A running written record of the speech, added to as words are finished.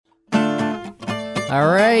All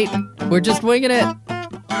right, we're just winging it.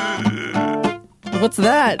 What's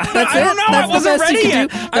that? That's I don't know. That's I wasn't the best ready you yet.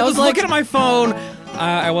 can do. I was looking at my phone.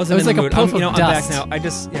 I wasn't. It was in the like a mood. puff of I'm dust. back now. I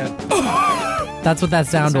just That's what that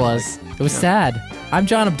sound was. It was sad. I'm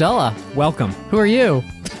John Abdullah. Welcome. Who are you?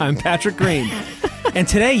 I'm Patrick Green. And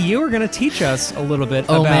today you are going to teach us a little bit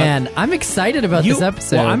about... Oh, man. I'm excited about this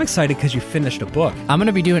episode. Well, I'm excited because you finished a book. I'm going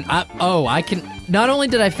to be doing... I can... Not only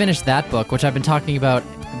did I finish that book, which I've been talking about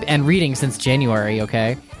and reading since January,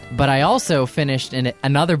 okay? But I also finished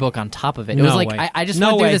another book on top of it. It was like, I just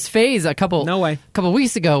went through this phase a couple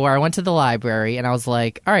weeks ago where I went to the library and I was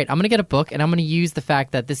like, all right, I'm going to get a book and I'm going to use the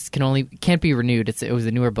fact that this can't be renewed. It was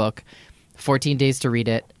a newer book. 14 days to read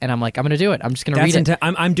it, and I'm like, I'm going to do it. I'm just going to read it.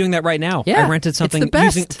 I'm doing that right now. Yeah, I rented something it's the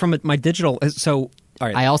best. using from my digital. So, all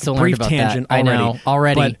right, I also learned brief about tangent that. already. I know,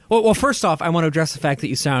 already. But, well, first off, I want to address the fact that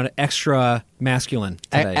you sound extra masculine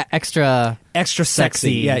today. Extra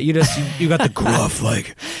sexy. Yeah, you got the gruff,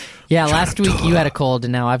 like... Yeah, last week you had a cold,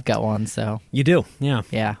 and now I've got one, so... You do, yeah.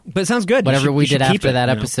 Yeah. But it sounds good. Whatever we did after that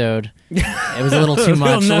episode, it was a little too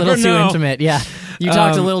much, a little too intimate. Yeah, you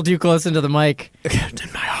talked a little too close into the mic. In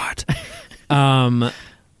my heart.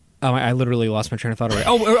 I literally lost my train of thought already.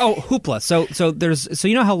 Hoopla. So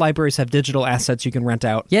you know how libraries have digital assets you can rent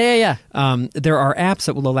out? Yeah. There are apps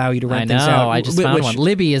that will allow you to rent things out. I know. I just found one.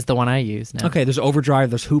 Libby is the one I use now. Okay, there's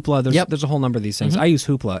Overdrive, there's Hoopla, there's a whole number of these things. I use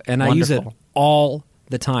Hoopla, and I use it all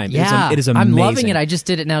the time. Yeah, it is amazing. I'm loving it. I just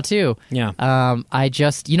did it now too. Yeah.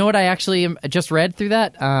 You know what I actually just read through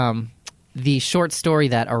that? The short story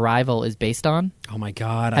that Arrival is based on. Oh my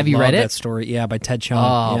God! Have you read it? That story? Yeah, by Ted Chiang.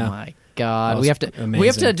 Oh yeah. my God! We have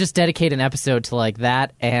to just dedicate an episode to like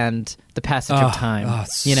that and the passage of time.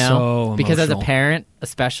 You know, so because as a emotional. parent,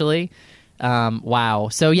 especially, wow.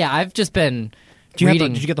 So yeah, I've just been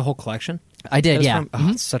reading. Did you get the whole collection? I did, yeah.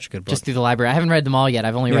 It's such a good book. Just through the library. I haven't read them all yet.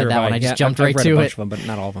 I've only read that one. I just jumped right I've read to a bunch it. of them, but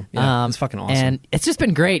not all of them. Yeah, it's fucking awesome. And it's just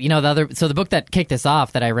been great. You know, the book that kicked us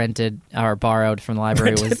off that I rented or borrowed from the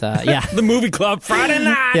library was The Movie Club Friday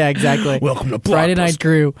night. Yeah, exactly. Welcome to Friday Night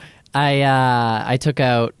Crew. I took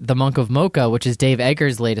out The Monk of Mocha, which is Dave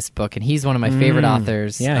Eggers' latest book, and he's one of my favorite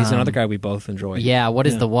authors. Yeah, he's another guy we both enjoy. Yeah, What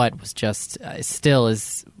is the What was just still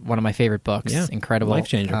is one of my favorite books. Yeah, incredible. life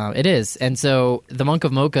changer. It is. And so The Monk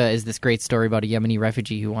of Mocha is this great story about a Yemeni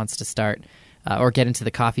refugee who wants to start or get into the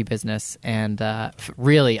coffee business. And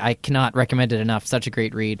really, I cannot recommend it enough. Such a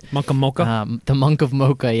great read. Monk of Mocha? The Monk of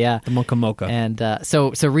Mocha, yeah. The Monk of Mocha. And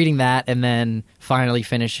so reading that and then finally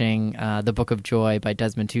finishing The Book of Joy by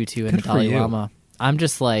Desmond Tutu and the Dalai Lama. I'm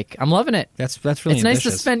just like, I'm loving it. That's really It's nice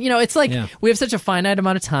to spend, it's like we have such a finite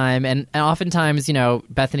amount of time, and oftentimes,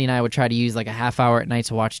 Bethany and I would try to use like a half hour at night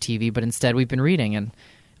to watch TV, but instead we've been reading, and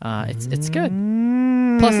it's good.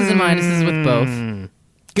 Pluses and minuses with both.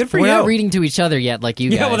 Good for We're you. not reading to each other yet, like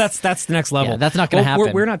you guys. Yeah, well, that's the next level. Yeah, that's not going to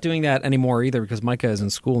happen. We're not doing that anymore either because Micah is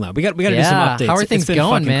in school now. We got to do some updates. How are things it's been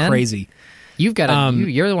going, fucking man? Crazy. You've got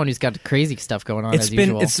you're the one who's got crazy stuff going on as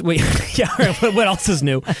usual. What else is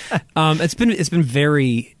new? It's been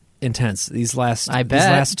very intense these last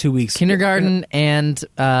 2 weeks. Kindergarten and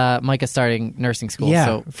Micah starting nursing school. Yeah,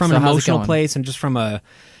 so, from an an emotional place and just from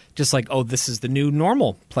this is the new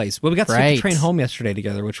normal place. Well, we got to take the train home yesterday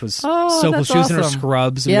together, which was so cool. She was in her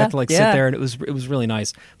scrubs, and we had to sit there, and it was really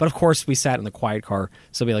nice. But of course, we sat in the quiet car,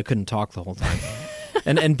 so we couldn't talk the whole time.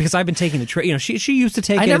 and because I've been taking the train, she used to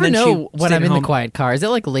take it. I never and then know when I'm in the quiet car. Is it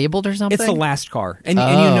like labeled or something? It's the last car,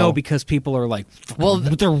 and because people are like, well,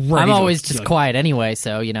 they're ready. I'm always just quiet anyway,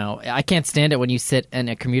 so I can't stand it when you sit in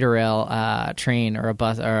a commuter rail train or a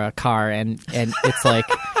bus or a car, and it's like.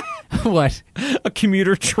 What? A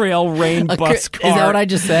commuter trail rain bus car. Is that what I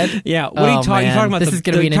just said? Yeah. What are you talking? You're talking about this is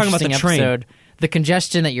going to be an interesting train. episode. The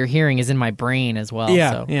congestion that you're hearing is in my brain as well.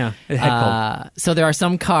 Yeah. So there are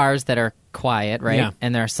some cars that are quiet, right? Yeah.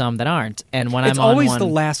 And there are some that aren't. And when it's I'm on always one, the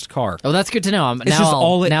last car. Oh, that's good to know. But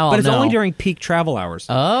it's only during peak travel hours.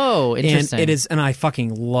 Oh, interesting. And it is, and I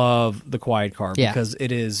fucking love the quiet car because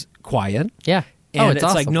it is quiet. Yeah. And it's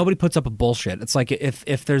like awesome. nobody puts up a bullshit. It's like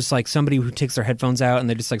if there's like somebody who takes their headphones out and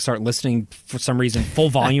they just like start listening for some reason full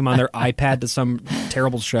volume on their iPad to some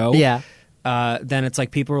terrible show. Yeah. Then it's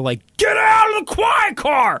like people are like, get out of the quiet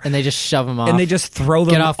car, and they just shove them off, and they just throw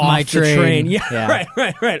them off my the train. Yeah.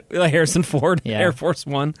 Right. Like Harrison Ford, Air Force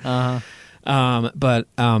One. So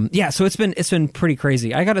it's been pretty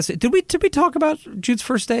crazy. I gotta say, did we talk about Jude's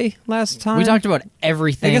first day last time? We talked about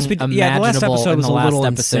everything imaginable the last episode was in the a little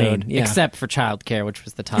last episode, insane, except for childcare, which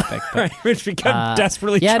was the topic. But, right, which we got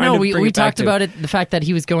desperately. Trying to bring we it back talked about it. The fact that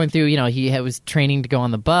he was going through, he was training to go on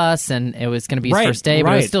the bus, and it was going to be his first day,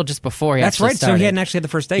 but it was still just before he. That's actually right. started. So he hadn't actually had the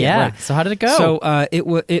first day. Yeah. Yet, right. So how did it go? So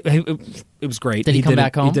it was great. Did he come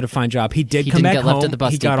back home? He did a fine job. He did come back home. Left at the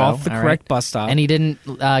bus he depot. got off the correct bus stop. And he didn't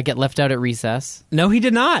get left out at recess? No, he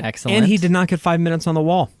did not. Excellent. And he did not get 5 minutes on the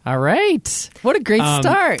wall. All right. What a great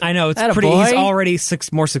start. I know. It's pretty. He's already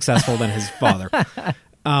more successful than his father.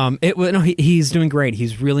 He's doing great.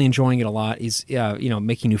 He's really enjoying it a lot. He's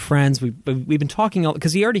making new friends. We've been talking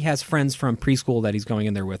because he already has friends from preschool that he's going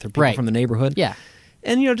in there with, or people from the neighborhood. Yeah.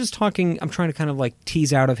 And just talking, I'm trying to kind of like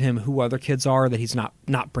tease out of him who other kids are that he's not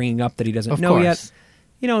bringing up that he doesn't know yet.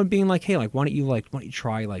 And being like, hey, like why don't you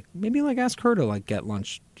try maybe ask her to get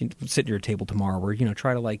lunch, sit at your table tomorrow, or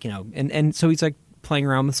try to and so he's like playing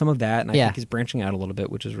around with some of that, and I think he's branching out a little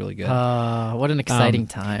bit, which is really good. What an exciting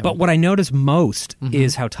time. But what I notice most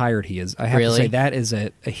is how tired he is. I have to say that is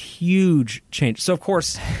a huge change. So of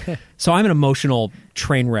course, I'm an emotional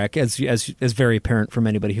train wreck, as very apparent from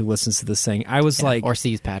anybody who listens to this thing. I was like, or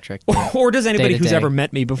sees Patrick, or does anybody who's ever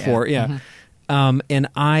met me before, and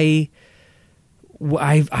I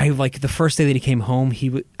like the first day that he came home,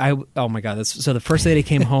 oh my God. So the first day that he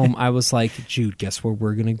came home, I was like, Jude, guess where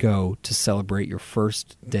we're going to go to celebrate your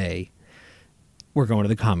first day? We're going to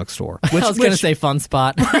the comic store. I was going to say fun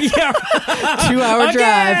spot. Yeah. 2-hour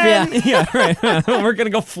drive. Yeah, right. We're going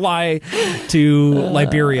to go fly to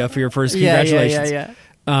Liberia for your first congratulations.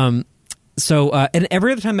 Yeah. So, and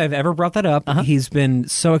every other time I've ever brought that up, he's been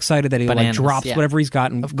so excited that he drops whatever he's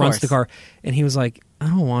got and runs to the car. And he was like, I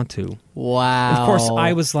don't want to. Wow. Of course,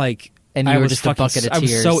 I was like, and you were just a bucket of tears. I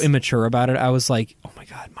was so immature about it. I was like, oh my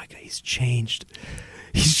God, Micah, he's changed.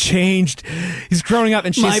 He's changed. He's growing up.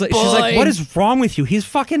 And she's like, what is wrong with you? He's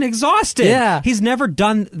fucking exhausted. Yeah. He's never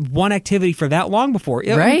done one activity for that long before.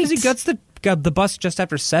 Right. Because he gets the bus just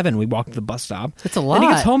after 7. We walked to the bus stop. It's a lot. And he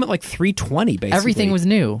gets home at 3:20, basically. Everything was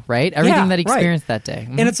new, right? Everything that he experienced that day.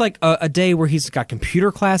 Mm-hmm. And it's like a day where he's got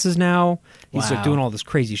computer classes now. He's doing all this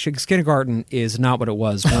crazy shit. Kindergarten is not what it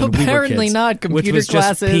was when we were kids. Apparently not. Computer which was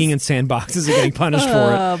classes. Just peeing in sandboxes and getting punished for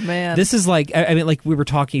it. Oh, man. This is like we were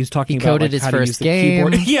talking. He was talking about coded his how first to use the game.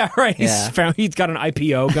 keyboard. Yeah, right. He's got an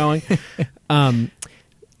IPO going.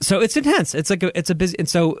 So it's intense. It's a busy. And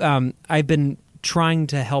so I've been trying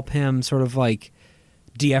to help him sort of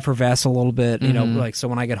de-effervesce a little bit, so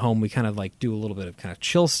when I get home, we kind of do a little bit of kind of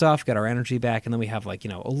chill stuff, get our energy back, and then we have a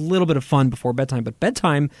little bit of fun before bedtime. But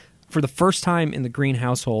bedtime, for the first time in the Green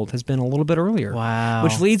household, has been a little bit earlier. Wow.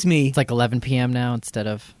 Which leads me... It's 11 p.m. now instead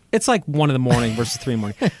of... It's 1 in the morning versus 3 in the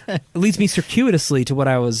morning. It leads me circuitously to what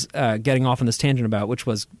I was getting off on this tangent about, which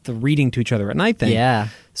was the reading to each other at night thing. Yeah.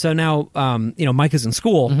 So now, Micah's in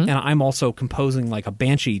school, and I'm also coming a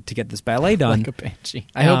banshee to get this ballet done. Like a banshee.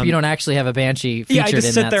 I hope you don't actually have a banshee featured in that song. Yeah,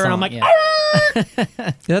 I just sit there and I'm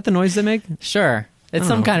like, is that the noise they make? Sure. It's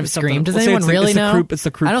some kind of scream. Does anyone really know? It's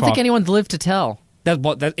the croup I don't think anyone's lived to tell.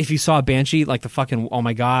 That if you saw a banshee, the fucking, oh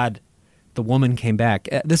my God, the woman came back.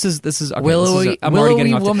 This is okay, willowy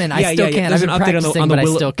woman. I still can't. I've been practicing, but I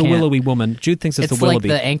still can't. The willowy woman. Jude thinks it's the willoughby.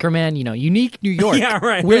 It's like the Anchorman, unique New York. Yeah,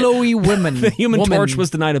 right. Willowy woman. The Human Torch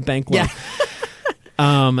was denied a bank loan.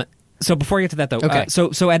 Yeah. So before I get to that, though, okay.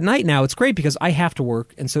 So at night now, it's great because I have to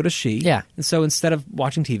work, and so does she. Yeah. And so instead of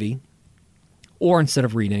watching TV, or instead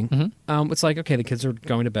of reading, it's okay, the kids are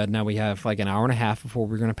going to bed. Now we have an hour and a half before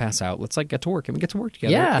we're going to pass out. Let's get to work. And we get to work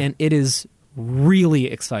together. Yeah. And it is really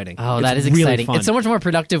exciting. Oh, that is really exciting. Fun. It's so much more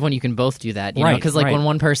productive when you can both do that, you know, because when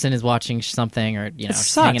one person is watching something or,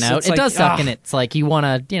 just hanging out, it does suck, and it's you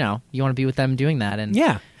want to be with them doing that. And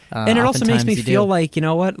and it also makes me feel you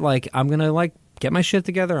know what, I'm going to get my shit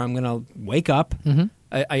together. I'm going to wake up. Mm-hmm.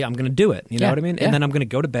 I'm going to do it. You know what I mean? Yeah. And then I'm going to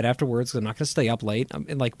go to bed afterwards. I'm not going to stay up late.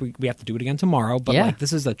 We have to do it again tomorrow. But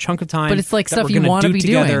this is a chunk of time. But it's stuff you want to be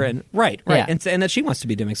together. doing. And, right. Yeah. And that she wants to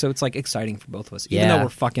be doing. So it's exciting for both of us, even though we're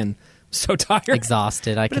fucking so tired,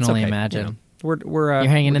 exhausted. I can only imagine. You know, you're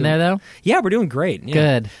hanging in there though. Yeah, we're doing great. Yeah.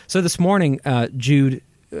 Good. So this morning, Jude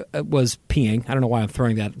was peeing. I don't know why I'm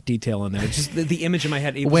throwing that detail in there. It's just the image in my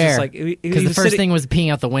head. Where? Because the first thing was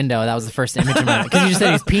peeing out the window. That was the first image in my head. Because you just said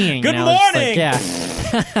he was peeing. Good morning!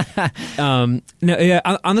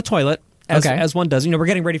 On the toilet, as one does. We're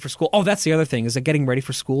getting ready for school. Oh, that's the other thing, is that getting ready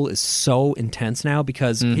for school is so intense now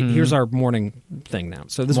because here's our morning thing now.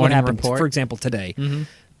 So this morning is what happened, report. for example, today.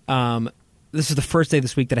 This is the first day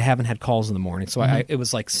this week that I haven't had calls in the morning, so it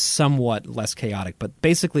was somewhat less chaotic. But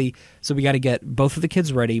basically, so we got to get both of the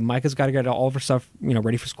kids ready. Micah's got to get all of her stuff,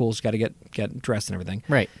 ready for school. She's got to get dressed and everything.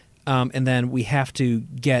 Right. And then we have to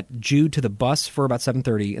get Jude to the bus for about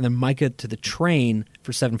 7:30, and then Micah to the train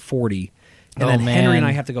for 7:40. And then Henry and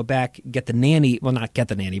I have to go back, get the nanny. Well, not get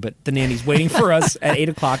the nanny, but the nanny's waiting for us at 8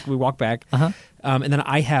 o'clock. We walk back. And then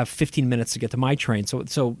I have 15 minutes to get to my train.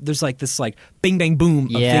 So there's like this like bing, bang, boom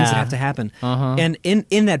of things that have to happen. And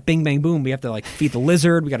in that bing, bang, boom, we have to like feed the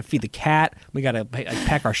lizard. We got to feed the cat. We got to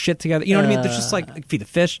pack our shit together. You know what I mean? There's just like feed the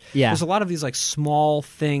fish. Yeah. There's a lot of these like small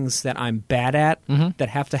things that I'm bad at that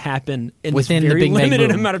have to happen in within this very the bing, limited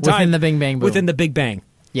bang, amount of time. Within the bing, bang, boom. Within the big bang.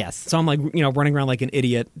 Yes. So I'm like, running around like an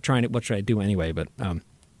idiot trying to, what should I do anyway? But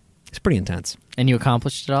it's pretty intense. And you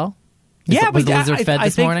accomplished it all? Was the lizard fed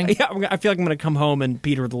this morning? Yeah, I feel like I'm going to come home and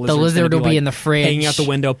Peter the lizard will be in the fridge, hanging out the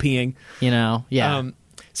window peeing.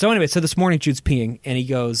 So anyway, so this morning Jude's peeing and he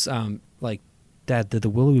goes, like, Dad, did the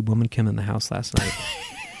willowy woman come in the house last night?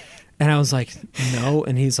 And I was like, no.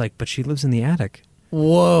 And he's like, but she lives in the attic.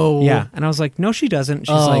 Whoa. Yeah. And I was like, no, she doesn't.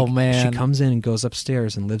 She's she comes in and goes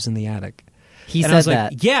upstairs and lives in the attic. He said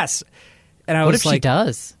that. Like, yes. And I what was if like, she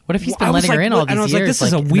does? What if he's been letting her in all these years? And I was like, this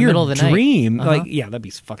is a in weird the middle of the dream. Night. Like, yeah, that'd be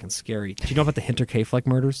fucking scary. Do you know about the Hinterkaifeck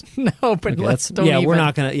murders? No, but let's don't even. We're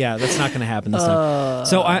not gonna. Yeah, that's not gonna happen this time.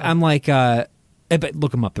 So I'm like, but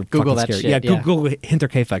look them up. They're Google fucking that scary. shit. Yeah, Google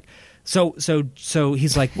Hinterkaifeck. So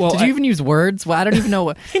he's like, well, did you even use words? Well, I don't even know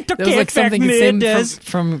what. There was like something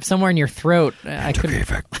from somewhere in your throat. I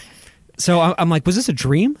couldn't. So I'm like, was this a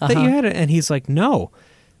dream that you had? And he's like, no.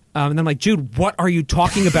 And I'm like, Jude, what are you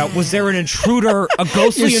talking about? Was there an intruder, a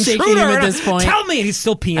ghostly You're intruder? Shaking him at this point. Tell me. And he's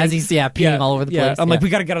still peeing. As he's peeing all over the place. I'm like, we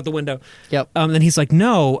got to get out the window. Yep. And then he's like,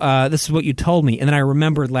 no, this is what you told me. And then I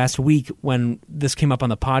remembered last week when this came up on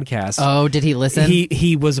the podcast. Oh, did he listen?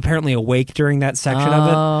 He was apparently awake during that section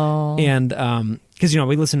of it. And because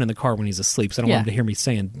we listen in the car when he's asleep, so I don't want him to hear me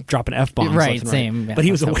dropping F-bombs. Right, same. But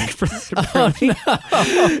he was awake for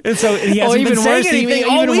that. And so he hasn't been saying anything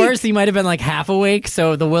all week. Even worse, he might have been like half awake,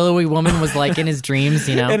 so the willowy woman was like in his dreams,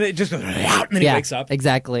 And it just goes, and then he wakes up.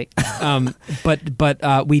 Exactly.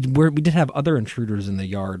 But we did have other intruders in the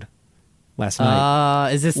yard last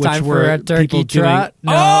night. Is this time for a turkey trot?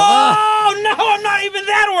 No. Oh, no, I'm not even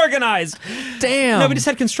that organized. Damn. No, we just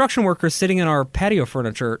had construction workers sitting in our patio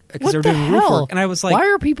furniture because they were doing roof work. And I was like, why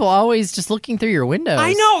are people always just looking through your windows?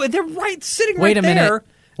 I know. They're sitting right there. Wait a minute.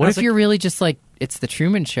 What if you're really just like, it's the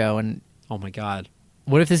Truman Show and... Oh, my God.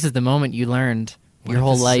 What if this is the moment you learned your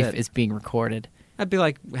whole life is being recorded? I'd be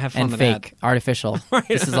like, have fun and with fake, that. artificial. Right.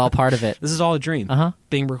 This is all part of it. This is all a dream.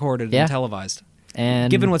 Being recorded and televised.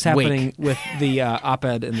 And given what's happening with the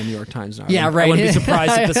op-ed in the New York Times now, right. I wouldn't be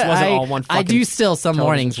surprised if this wasn't all one fucking I do still some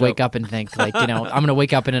mornings show. Wake up and think, like, I'm going to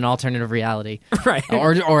wake up in an alternative reality. Right.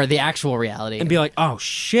 Or the actual reality. And be like, oh,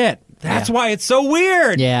 shit. That's why it's so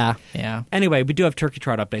weird. Yeah. Anyway, we do have turkey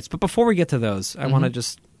trot updates. But before we get to those, I want to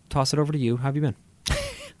just toss it over to you. How have you been?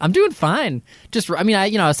 I'm doing fine.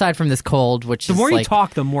 Aside from this cold, which the is more you like,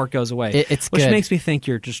 talk, the more it goes away. It's which good. Makes me think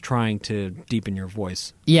you're just trying to deepen your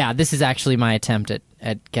voice. Yeah, this is actually my attempt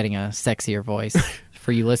at getting a sexier voice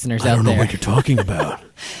for you listeners out there. I don't know what you're talking about.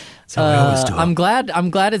 That's how I always talk. I'm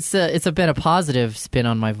glad it's been a positive spin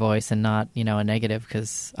on my voice and not a negative,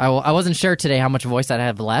 because I wasn't sure today how much voice I'd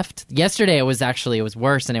have left. Yesterday it was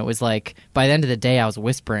worse, and it was like by the end of the day I was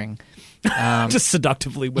whispering. Just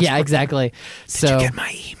seductively whispering. Yeah, exactly. Did you get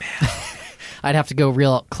my email? I'd have to go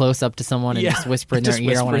real close up to someone and just whisper in their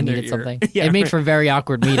ear when I needed something. Yeah, it made for very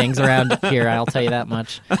awkward meetings around here, I'll tell you that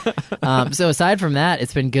much. So aside from that,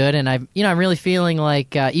 it's been good, and I'm really feeling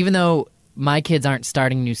like even though my kids aren't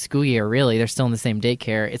starting new school year, really, they're still in the same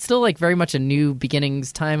daycare. It's still like very much a new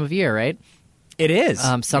beginnings time of year, right? It is.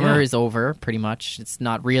 Summer is over, pretty much. It's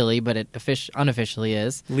not really, but it unofficially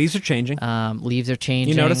is. Leaves are changing. Leaves are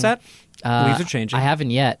changing. You notice that? Leaves are changing. I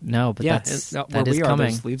haven't yet, no, but that is coming.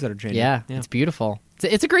 There's leaves that are changing. Yeah, it's beautiful.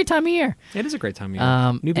 It's a great time of year. It is a great time of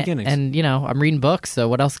year. New beginnings. And I'm reading books, so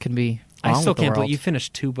what else can be wrong I still with the can't world? believe you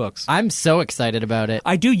finished 2 books. I'm so excited about it.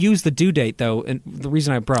 I do use the due date, though, and the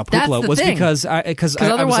reason I brought up Hoopla was because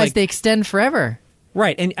otherwise they extend forever.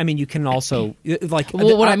 Right, and I mean, you can also like.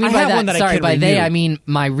 Well, what I mean by that, sorry, by renew. they, I mean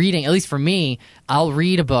my reading. At least for me, I'll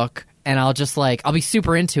read a book and I'll just I'll be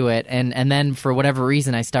super into it, and then for whatever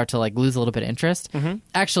reason, I start to lose a little bit of interest. Mm-hmm.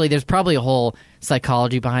 Actually, there's probably a whole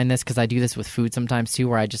psychology behind this, because I do this with food sometimes too,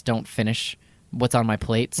 where I just don't finish what's on my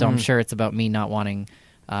plate. So I'm sure it's about me not wanting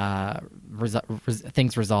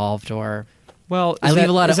things resolved, or. Well, I leave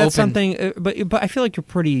a lot of open. Something, but I feel like you're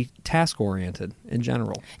pretty task oriented in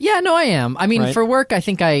general. Yeah, no, I am. I mean, right? For work, I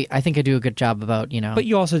think I do a good job about But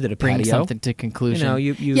you also did a bring patio. something to conclusion.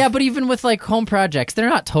 Yeah, but even with home projects, they're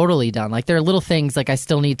not totally done. There are little things I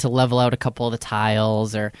still need to level out a couple of the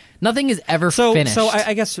tiles, or nothing is ever finished. So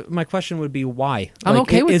I guess my question would be why? I'm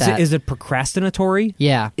okay with that. Is it procrastinatory?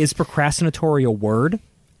 Yeah. Is procrastinatory a word?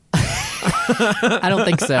 I don't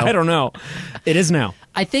think so. I don't know. It is now.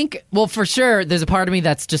 I think, well, for sure, there's a part of me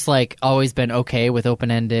that's just like always been okay with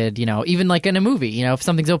open-ended, even like in a movie, if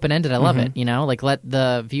something's open-ended, I love it, like let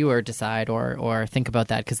the viewer decide or think about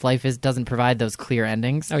that, because life doesn't provide those clear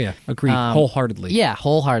endings. Oh, yeah. Agreed. Wholeheartedly. Yeah,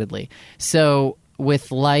 wholeheartedly. So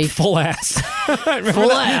with life... Full ass.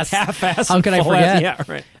 Full ass. Half-ass. How could I forget? Yeah,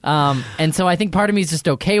 right. And so I think part of me is just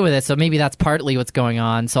okay with it, so maybe that's partly what's going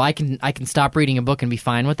on. So I can stop reading a book and be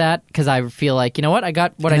fine with that, because I feel like, you know what, I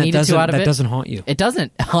got what I needed to out of it. That doesn't haunt you. It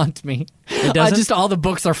doesn't haunt me. It doesn't? Just all the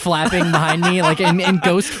books are flapping behind me, like in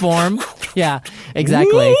ghost form. Yeah,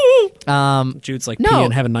 exactly. Jude's like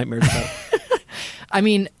peeing, having nightmares about it. I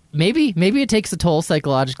mean, maybe it takes a toll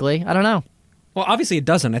psychologically. I don't know. Well, obviously it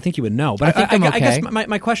doesn't. I think you would know. But I guess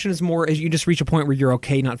my question is more, is you just reach a point where you're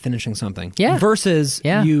okay not finishing something. Yeah. Versus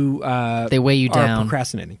you they weigh you down.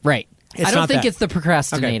 Procrastinating. Right. I don't think it's the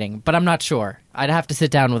procrastinating, but I'm not sure. I'd have to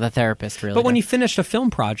sit down with a therapist, really. But when you finished a film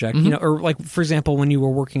project, or like, for example, when you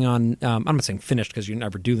were working on, I'm not saying finished because you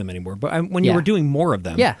never do them anymore, but when you were doing more of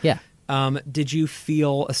them. Yeah. Did you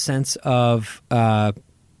feel a sense of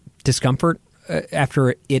discomfort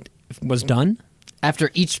after it was done?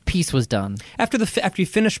 After each piece was done. After you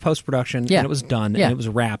finished post-production and it was done and it was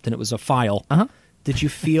wrapped and it was a file, did you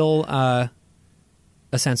feel a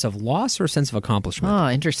sense of loss or a sense of accomplishment? Oh,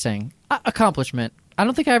 interesting. Accomplishment. I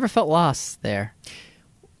don't think I ever felt loss there.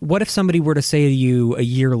 What if somebody were to say to you a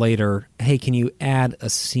year later, hey, can you add a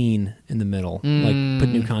scene in the middle? Like put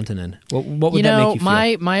new content in? What would that make you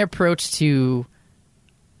feel? My approach to,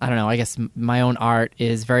 I don't know, I guess my own art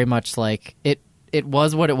is very much like it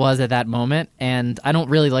was what it was at that moment, and I don't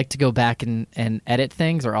really like to go back and edit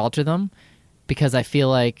things or alter them, because I feel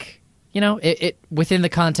like, it within the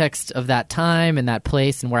context of that time and that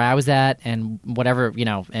place and where I was at and whatever,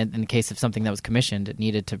 in the case of something that was commissioned, it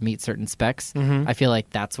needed to meet certain specs. I feel like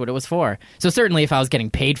that's what it was for. So certainly if I was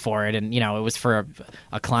getting paid for it and, it was for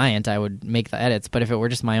a client, I would make the edits. But if it were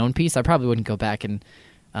just my own piece, I probably wouldn't go back and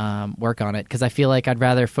work on it, because I feel like I'd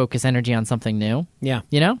rather focus energy on something new. Yeah.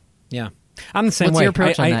 Yeah. I'm the same way. What's your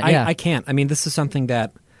approach on that? I can't. I mean, this is something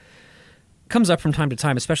that comes up from time to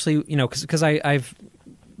time, especially, because I've,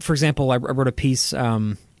 for example, I wrote a piece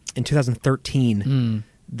in 2013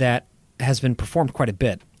 that has been performed quite a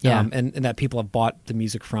bit. Yeah. And that people have bought the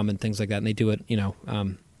music from and things like that, and they do it,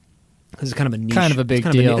 because it's kind of a niche. Kind of a big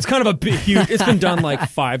deal. It's kind of a big, huge. It's been done like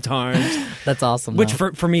 5 times. That's awesome. Which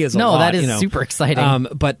for me is a lot. No, that is super exciting.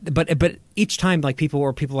 But each time, like people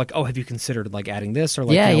are like, oh, have you considered like adding this, or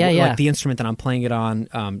like like the instrument that I'm playing it on,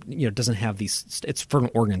 doesn't have these. It's for an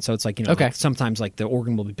organ, so it's like like sometimes like the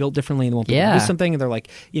organ will be built differently and won't be able to do something, and they're like,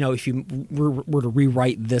 if you were to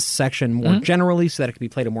rewrite this section more generally so that it could be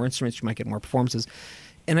played on more instruments, you might get more performances.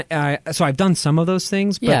 And so I've done some of those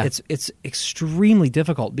things, but it's extremely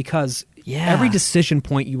difficult, because every decision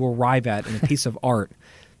point you arrive at in a piece of art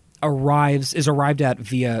is arrived at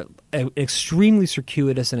via an extremely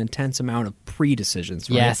circuitous and intense amount of pre-decisions.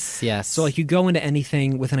 Right? Yes. So like you go into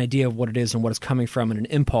anything with an idea of what it is and what it's coming from and an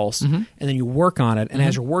impulse, and then you work on it. And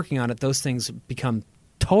as you're working on it, those things become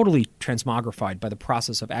totally transmogrified by the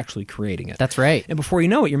process of actually creating it. That's right. And before you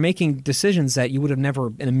know it, you're making decisions that you would have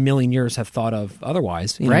never in a million years have thought of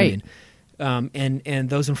otherwise. You know right. what I mean? And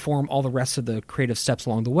those inform all the rest of the creative steps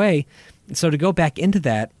along the way. And so to go back into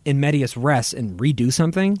that in medias res and redo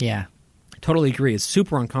something, totally agree. It's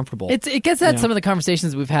super uncomfortable. It gets at some of the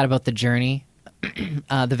conversations we've had about the journey,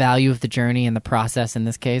 the value of the journey and the process in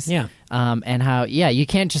this case. Yeah. And how, you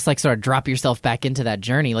can't just like sort of drop yourself back into that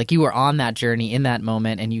journey. Like you were on that journey in that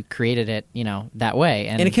moment and you created it, that way.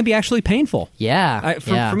 And it can be actually painful. Yeah.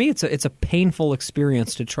 For me, it's a painful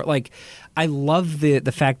experience to try. Like, I love the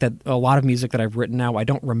fact that a lot of music that I've written now, I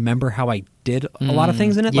don't remember how I did a lot of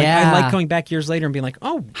things in it. Like, I like going back years later and being like,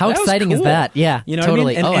 oh, how exciting was cool. is that? Yeah, you know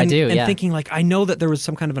totally. What I mean? I do. And thinking like, I know that there was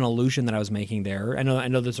some kind of an illusion that I was making there. I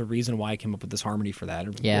know there's a reason why I came up with this harmony for that,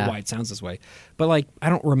 or why it sounds this way. But like, I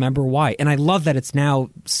don't remember why. And I love that it's now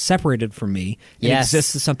separated from me and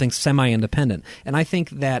exists as something semi-independent. And I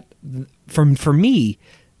think that for me.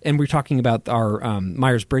 And we're talking about our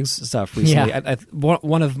Myers-Briggs stuff recently. Yeah.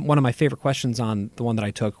 One of my favorite questions on the one that I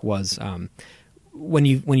took was, when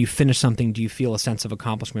you finish something, do you feel a sense of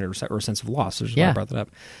accomplishment or a sense of loss? Which is why I brought that up.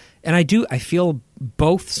 And I do. I feel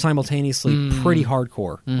both simultaneously pretty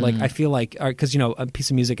hardcore. Like I feel like, because a piece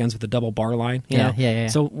of music ends with a double bar line. You know? Yeah.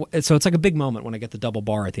 So it's like a big moment when I get the double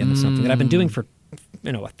bar at the end of something that I've been doing for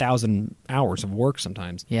 1,000 hours of work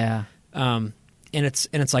sometimes. Yeah. And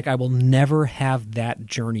it's like I will never have that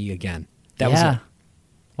journey again. That was it.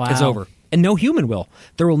 Wow. It's over. And no human will.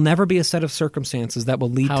 There will never be a set of circumstances that will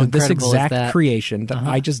lead to this exact creation that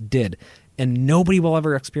I just did. and nobody will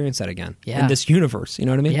ever experience that again in this universe. You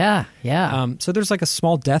know what I mean? Yeah, yeah. So there's like a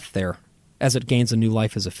small death there as it gains a new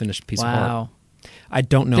life as a finished piece of art. I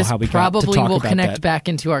don't know how we got to talk about that. This probably will connect back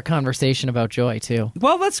into our conversation about joy too.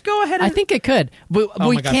 Well, let's go ahead. I think it could. We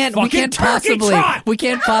can't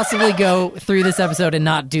possibly go through this episode and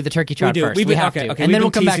not do the turkey trot first. We have to, and then we'll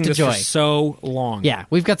come back to joy. For so long. Yeah,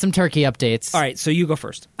 we've got some turkey updates. All right, so you go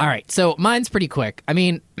first. All right, so mine's pretty quick. I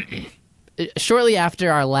mean, shortly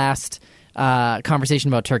after our last conversation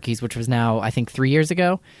about turkeys, which was now I think 3 years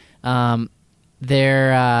ago.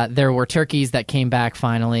 There were turkeys that came back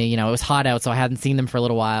finally. You know, it was hot out, so I hadn't seen them for a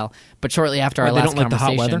little while. But shortly after our last conversation, like the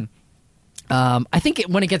hot weather? I think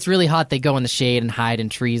when it gets really hot, they go in the shade and hide in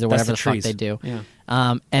trees or whatever the fuck they do.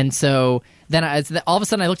 Yeah. And so then all of a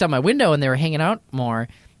sudden I looked out my window and they were hanging out more,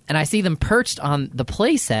 and I see them perched on the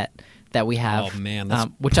play set that we have. Oh man, that's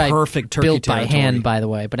which perfect I turkey built territory. by hand, by the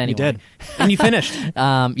way. But anyway, you did, and you finished.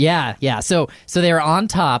 Yeah. So they were on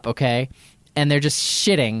top, okay, and they're just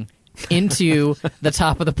shitting into the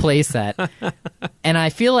top of the playset, and I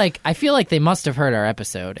feel like they must have heard our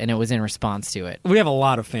episode, and it was in response to it. We have a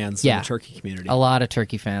lot of fans in the turkey community. A lot of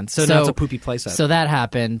turkey fans. So now it's a poopy playset. So that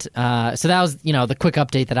happened. So that was the quick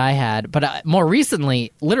update that I had. But more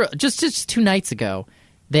recently, literally just 2 nights ago,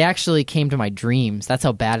 they actually came to my dreams. That's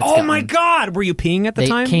how bad it's gotten. Oh my God! Were you peeing at the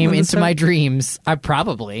time? They came into my dreams. I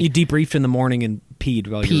probably. You debriefed in the morning and peed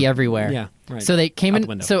while you were... everywhere. Yeah, right. So they came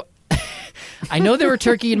in. So I know there were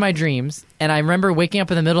turkey in my dreams, and I remember waking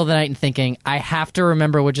up in the middle of the night and thinking, I have to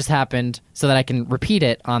remember what just happened so that I can repeat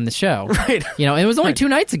it on the show. Right. It was only 2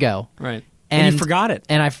 nights ago. Right. And you forgot it.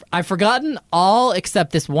 And I've forgotten all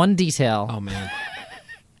except this one detail. Oh, man.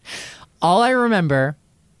 All I remember,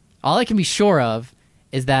 all I can be sure of,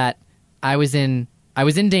 is that I was in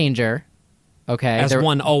danger. Okay. As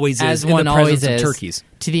one always is. As one always is. Of turkeys.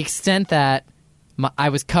 To the extent that I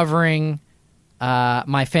was covering...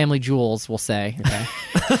 my family jewels, we'll say. Okay.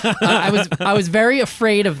 I was very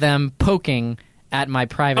afraid of them poking at my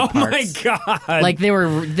private parts. Oh my God! Like they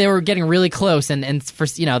were getting really close, and for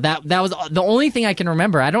that was the only thing I can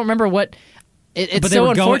remember. I don't remember what. It's so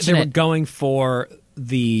unfortunate. They were going for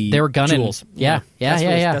the. They were gunning. Jewels. Yeah.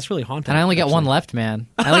 That's really haunting. And I only got one left, man.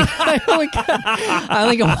 I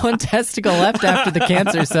only got one testicle left after the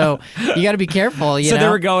cancer, so you got to be careful. You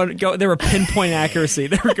know? They were pinpoint accuracy.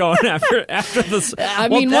 They were going after this. I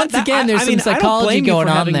mean, once again, there's some psychology going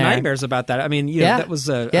on there. Nightmares about that. I mean, that was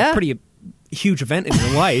a pretty huge event in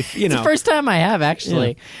your life. It's the first time I have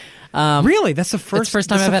actually. Yeah. Really, that's the first. It's the first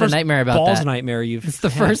time I've had a nightmare about balls that. Nightmare you've. It's the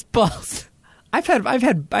first balls. I've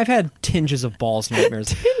had tinges of balls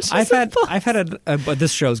nightmares. I've had but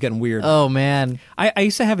this show's getting weird. Oh man, I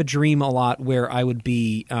used to have a dream a lot where I would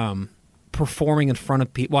be performing in front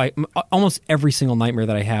of people. Well, almost every single nightmare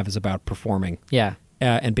that I have is about performing. Yeah,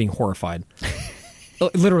 and being horrified.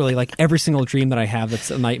 Literally, like every single dream that I have that's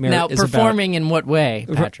a nightmare. Now, is performing in what way,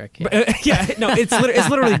 Patrick? It's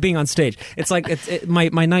literally being on stage. It's like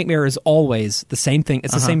my nightmare is always the same thing.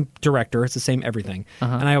 It's the same director. It's the same everything.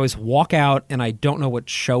 And I always walk out and I don't know what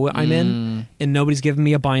show I'm in, and nobody's giving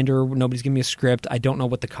me a binder. Nobody's giving me a script. I don't know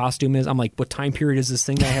what the costume is. I'm like, what time period is this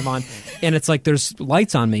thing that I have on? And it's like there's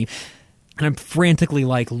lights on me. And I'm frantically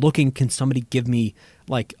like looking, can somebody give me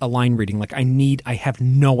like a line reading? Like I have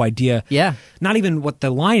no idea. Yeah. Not even what the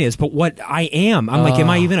line is, but what I am. I'm like, am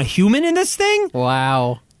I even a human in this thing?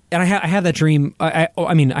 Wow. And I have that dream. I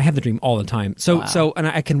have the dream all the time. So and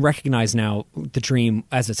I can recognize now the dream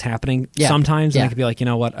as it's happening sometimes. And I can be like, you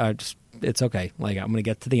know what? It's okay. Like I'm going to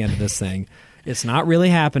get to the end of this thing. It's not really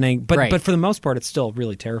happening, but for the most part, it's still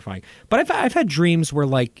really terrifying. But I've had dreams where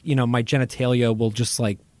like my genitalia will just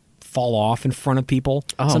like fall off in front of people.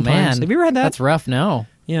 Oh sometimes. man, have you ever had that? That's rough. No.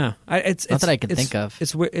 Yeah, it's not that I can think of.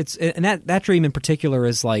 It's and that dream in particular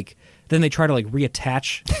is like then they try to like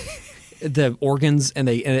reattach the organs and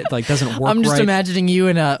it like doesn't work. I'm just right. imagining you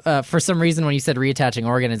in a for some reason when you said reattaching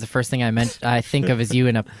organ is the first thing I think of is you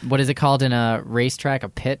in a what is it called in a racetrack, a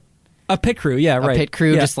pit. A pit crew, yeah, right. A pit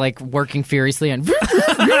crew just like working furiously and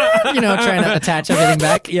trying to attach everything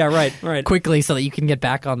back. Yeah, right. Quickly so that you can get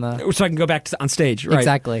back on the... So I can go back on stage, right.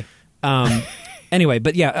 Exactly. Anyway,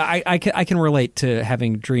 but yeah, I can relate to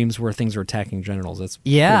having dreams where things are attacking genitals. That's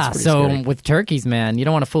so scary. With turkeys, man, you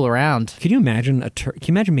don't want to fool around. Can you imagine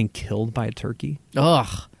being killed by a turkey?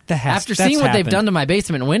 Ugh. After seeing what they've done to my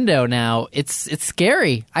basement window now, it's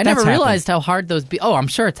scary. I never realized how hard those... I'm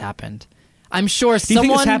sure it's happened. I'm sure someone you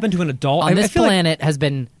think this happened to an adult on this planet has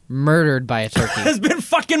been murdered by a turkey. Has been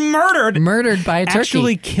fucking murdered. Murdered by a turkey.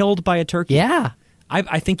 Actually killed by a turkey. Yeah.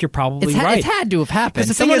 I think you're probably right. It's had to have happened.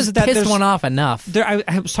 The Someone thing is that pissed one off enough.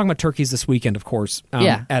 I was talking about turkeys this weekend, of course,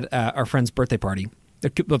 at our friend's birthday party. their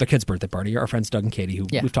kid's birthday party. Our friends Doug and Katie, who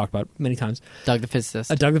we've talked about many times. Doug the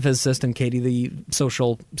physicist. Doug the physicist and Katie the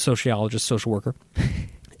sociologist, social worker.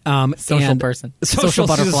 Social person. Social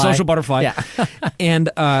butterfly. She's a social butterfly. Yeah. And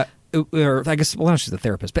or I guess, well, now she's a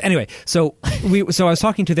therapist. But anyway, so I was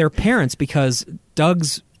talking to their parents because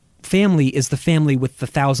Doug's family is the family with the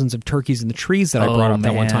thousands of turkeys in the trees that I brought up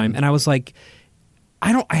that one time. And I was like,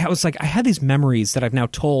 I had these memories that I've now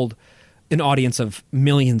told an audience of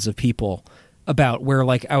millions of people about, where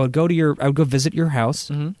like I would go visit your house,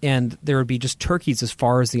 and there would be just turkeys as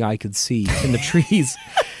far as the eye could see in the trees.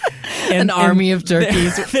 An army of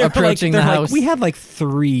turkeys approaching the house. We had like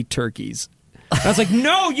 3 turkeys. I was like,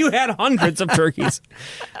 no, you had hundreds of turkeys.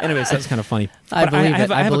 Anyways, that's kind of funny. I have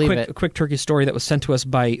a quick turkey story that was sent to us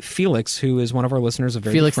by Felix, who is one of our listeners, a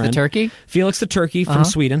very Felix good friend. the turkey? Felix the turkey from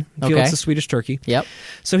Sweden. Felix the Swedish turkey. Yep.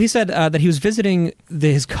 So he said that he was visiting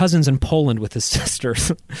his cousins in Poland with his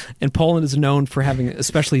sisters. And Poland is known for having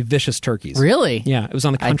especially vicious turkeys. Really? Yeah, it was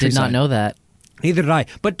on the countryside. I did not know that. Neither did I.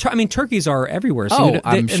 But, turkeys are everywhere. So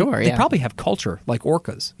I'm sure, They probably have culture, like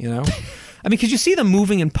orcas, I mean, because you see them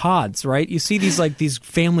moving in pods, right? You see these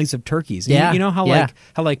families of turkeys. Yeah. You know how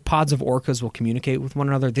pods of orcas will communicate with one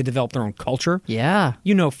another? They develop their own culture. Yeah.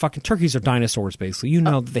 Fucking turkeys are dinosaurs, basically.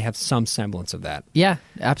 That they have some semblance of that. Yeah,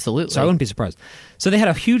 absolutely. So I wouldn't be surprised. So they had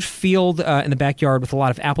a huge field in the backyard with a lot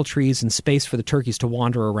of apple trees and space for the turkeys to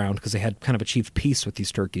wander around, because they had kind of achieved peace with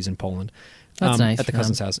these turkeys in Poland. That's nice. At the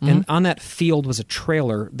cousin's house. And on that field was a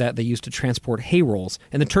trailer that they used to transport hay rolls.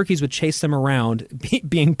 And the turkeys would chase them around,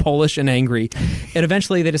 being Polish and angry. And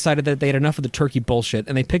eventually they decided that they had enough of the turkey bullshit.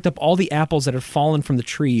 And they picked up all the apples that had fallen from the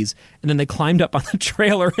trees. And then they climbed up on the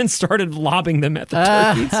trailer and started lobbing them at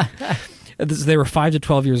the turkeys. They were 5 to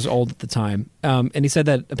 12 years old at the time. And he said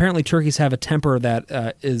that apparently turkeys have a temper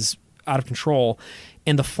that is out of control.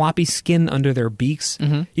 And the floppy skin under their beaks,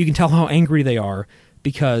 you can tell how angry they are,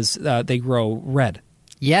 because they grow red.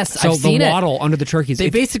 Yes, so I've seen it. So the waddle under the turkeys. They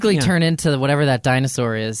basically turn into whatever that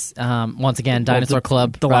dinosaur is. Once again, Dinosaur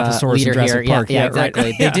Club the Dilophosaurus leader in Jurassic here. Park. Yeah, exactly.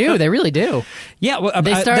 Right. They do. They really do. Yeah. Well,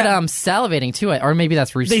 they start salivating too, or maybe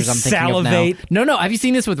that's roosters. I'm thinking salivate. Of now. No. Have you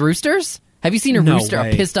seen this with roosters? Have you seen a rooster,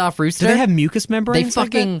 a pissed off rooster? Do they have mucous membranes?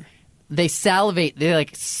 They salivate. They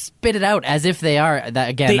like spit it out as if they are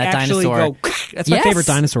that actually dinosaur. Go, that's my favorite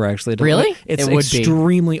dinosaur, actually. Really? It's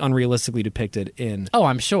extremely unrealistically depicted in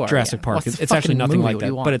I'm sure. Jurassic Park. Well, it's actually nothing like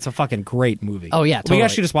that, but it's a fucking great movie. Oh, yeah, totally. We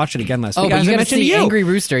actually just watched it again last week. But you got to see Angry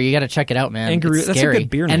Rooster. You got to check it out, man. It's that's scary. a good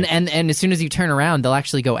beer name. And as soon as you turn around, they'll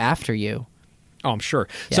actually go after you. Oh, I'm sure.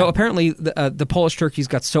 Yeah. So apparently the Polish turkeys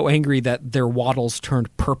got so angry that their wattles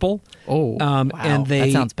turned purple. Oh, wow. And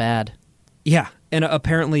that sounds bad. Yeah. And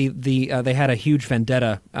apparently they had a huge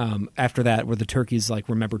vendetta after that, where the turkeys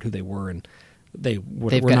remembered who they were, and they've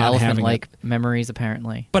got not elephant-like memories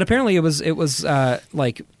apparently. But apparently it was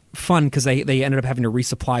fun, because they ended up having to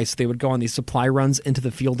resupply, so they would go on these supply runs into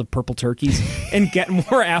the field of purple turkeys and get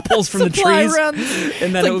more apples from the trees. Runs.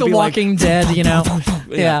 And then it's like The Walking Dead,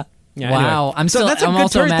 Yeah. Yeah, wow. Anyway. I'm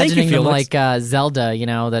also imagining them like Zelda,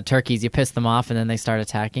 the turkeys, you piss them off and then they start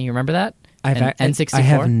attacking. You remember that? N64? I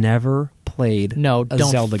have never played a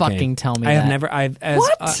Zelda fucking game. Tell me I've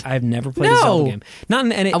that. I've never played a Zelda game. Not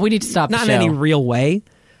in any. We need to stop the Not show. in any real way.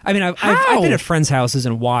 I mean, I've been at friends' houses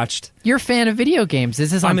and watched. You're a fan of video games. Is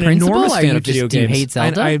this on I'm principle? an enormous fan of video games. Do you hate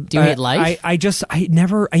Zelda? Do you hate life? I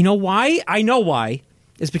never. I know why.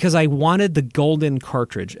 It's because I wanted the golden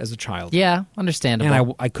cartridge as a child. Yeah, understandable.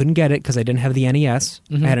 And I couldn't get it because I didn't have the NES.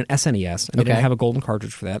 I had an SNES, and I didn't have a golden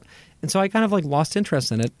cartridge for that. And so I kind of lost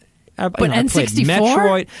interest in it. But N64? I played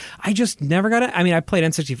Metroid. I just never got it. I mean, I played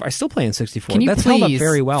N64. I still play N64. Can you That's please, held up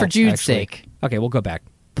very well, for Jude's sake? Okay, we'll go back.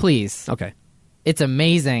 Please. Okay. It's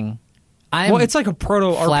amazing. It's like a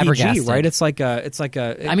proto RPG, right? It's like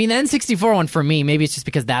a. I mean, the N64 one for me. Maybe it's just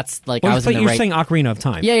because that's I was in the you're right. saying Ocarina of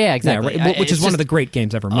Time. Yeah, exactly. Yeah, right, which is one of the great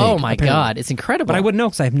games ever made. Oh my god, it's incredible. But I wouldn't know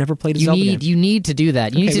because I've never played a Zelda game. You need to do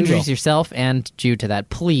that. You need to introduce yourself and Jude to that,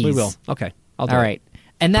 please. We will. Okay, I'll do it. All right.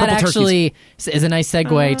 And that actually is a nice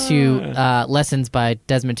segue to lessons by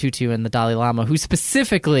Desmond Tutu and the Dalai Lama, who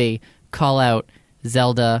specifically call out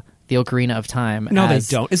Zelda, the Ocarina of Time. No, they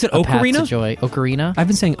don't. Is it Ocarina? Path to Joy. Ocarina? I've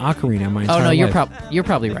been saying Ocarina my entire life. You're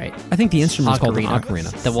probably right. I think the instrument's called an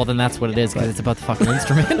ocarina. Well, then that's what it is, because it's about the fucking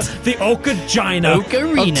instrument. The Ocarina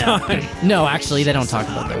of Time. No, actually, they don't talk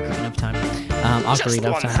about the Ocarina of Time.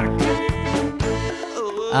 Ocarina of Time.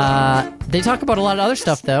 They talk about a lot of other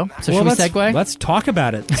stuff, though. So should we segue? Let's talk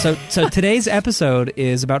about it. So today's episode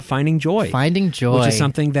is about finding joy. Finding joy. Which is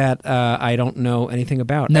something that I don't know anything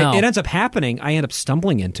about. No. It ends up happening. I end up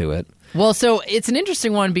stumbling into it. Well, so it's an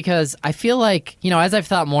interesting one because I feel like, as I've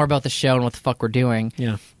thought more about the show and what the fuck we're doing,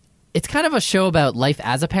 it's kind of a show about life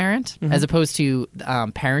as a parent, as opposed to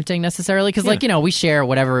parenting necessarily. Because, like, we share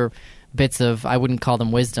whatever bits of, I wouldn't call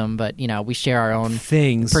them wisdom, but, we share our own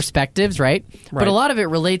things, perspectives, right? But a lot of it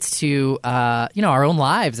relates to, our own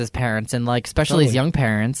lives as parents, and, like, especially as young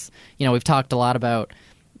parents. We've talked a lot about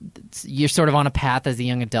you're sort of on a path as a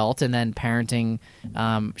young adult, and then parenting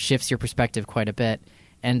shifts your perspective quite a bit.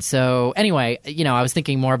 And so, anyway, I was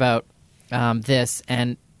thinking more about this,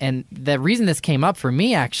 and the reason this came up for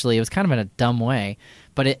me, actually, it was kind of in a dumb way,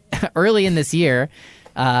 but early in this year,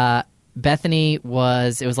 Bethany it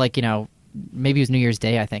was like, maybe it was New Year's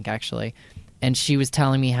Day, I think, actually, and she was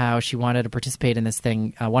telling me how she wanted to participate in this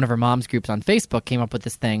thing. One of her mom's groups on Facebook came up with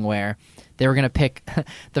this thing where they were going to pick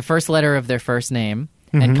the first letter of their first name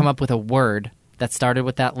and come up with a word that started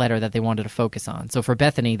with that letter that they wanted to focus on. So for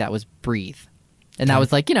Bethany, that was breathe. And that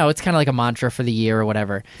was like, it's kind of like a mantra for the year or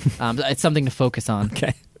whatever. It's something to focus on.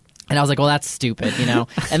 Okay. And I was like, well, that's stupid, And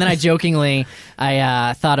then I jokingly,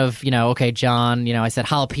 thought of, okay, John, I said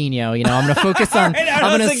jalapeno, I'm going to focus on,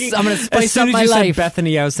 I'm going to spice up my life. As soon as you said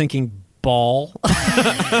Bethany, I was thinking ball.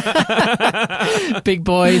 Big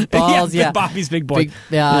boys, balls, yeah. Bobby's big boy.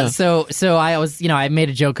 So I was, I made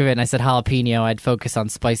a joke of it, and I said jalapeno. I'd focus on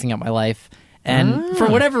spicing up my life. And for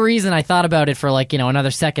whatever reason, I thought about it for like,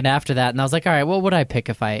 another second after that. And I was like, all right, what would I pick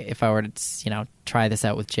if I were to, try this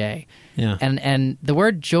out with Jay? Yeah. And the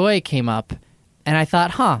word joy came up, and I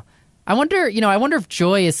thought, I wonder if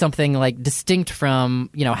joy is something like distinct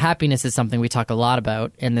from, happiness is something we talk a lot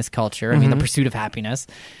about in this culture. I mean, the pursuit of happiness.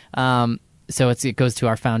 So it goes to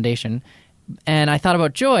our foundation. And I thought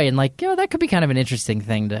about joy, and like, that could be kind of an interesting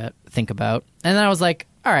thing to think about. And then I was like,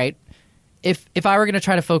 all right, if I were going to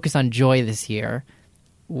try to focus on joy this year,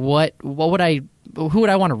 who would I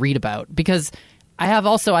want to read about? Because I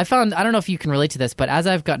found, I don't know if you can relate to this, but as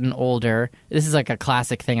I've gotten older, this is like a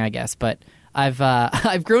classic thing, I guess, but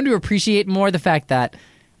I've grown to appreciate more the fact that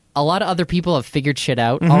a lot of other people have figured shit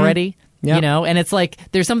out already. Yep. And it's like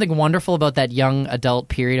there's something wonderful about that young adult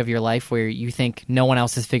period of your life where you think no one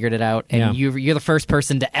else has figured it out, and you're the first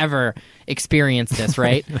person to ever experience this,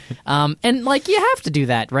 right? And like you have to do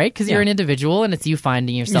that, right? Because you're an individual, and it's you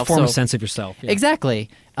finding yourself. You form a sense of yourself. Yeah.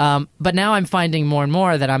 Exactly. But now I'm finding more and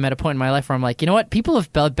more that I'm at a point in my life where I'm like, you know what? People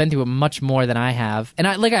have been through much more than I have, and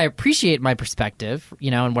I appreciate my perspective,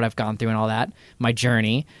 and what I've gone through and all that, my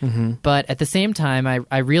journey. But at the same time,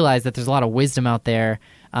 I realize that there's a lot of wisdom out there.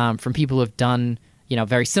 From people who have done,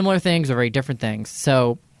 very similar things or very different things.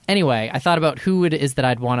 So anyway, I thought about who it is that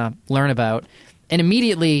I'd want to learn about. And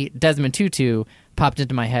immediately Desmond Tutu popped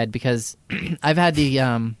into my head because I've had the...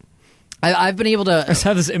 I've been able to... I just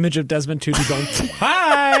have this image of Desmond Tutu going,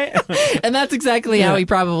 hi! And that's exactly how he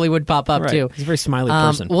probably would pop up, too. He's a very smiley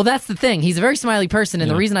person. Well, that's the thing. He's a very smiley person, and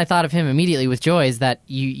the reason I thought of him immediately with joy is that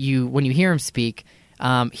you when you hear him speak,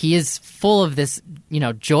 he is full of this,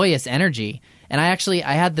 joyous energy. And I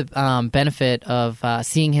had the benefit of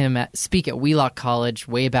seeing him speak at Wheelock College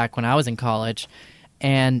way back when I was in college.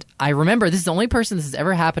 And I remember, this is the only person this has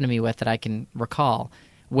ever happened to me with that I can recall,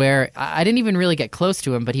 where I didn't even really get close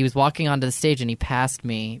to him, but he was walking onto the stage and he passed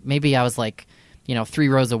me. Maybe I was like, 3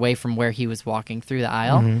 rows away from where he was walking through the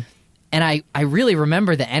aisle. And I really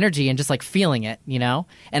remember the energy and just like feeling it,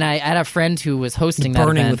 And I had a friend who was hosting that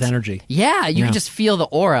event. Burning with energy. Yeah, you could just feel the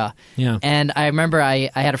aura. Yeah. And I remember I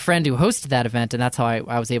had a friend who hosted that event, and that's how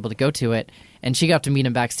I was able to go to it. And she got to meet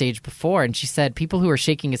him backstage before, and she said people who were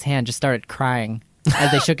shaking his hand just started crying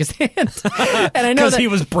as they shook his hand. And I know because he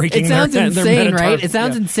was breaking. It sounds insane, right? It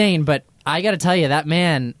sounds insane, but I got to tell you, that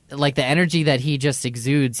man, like the energy that he just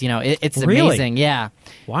exudes, it's amazing. Yeah.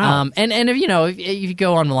 Wow. And if you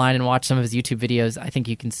go online and watch some of his YouTube videos, I think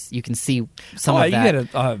you can see some of that. You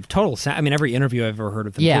get a total. I mean, every interview I've ever heard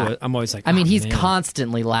of him. Yeah. I'm always like, he's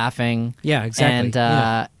constantly laughing. Yeah, exactly.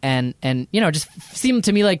 And just seemed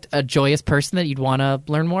to me like a joyous person that you'd want to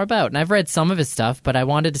learn more about. And I've read some of his stuff, but I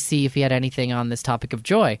wanted to see if he had anything on this topic of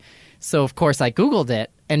joy. So of course I Googled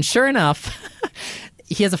it, and sure enough.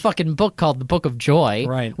 He has a fucking book called The Book of Joy,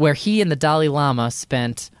 right, where he and the Dalai Lama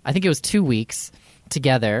spent, I think it was 2 weeks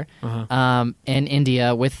together in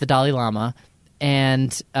India with the Dalai Lama.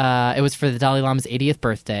 And it was for the Dalai Lama's 80th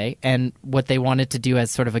birthday. And what they wanted to do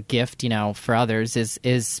as sort of a gift, for others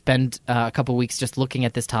is spend a couple weeks just looking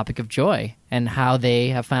at this topic of joy and how they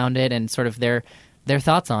have found it and sort of their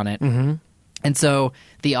thoughts on it. And so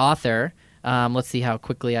the author, let's see how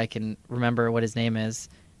quickly I can remember what his name is.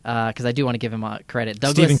 Because I do want to give him credit.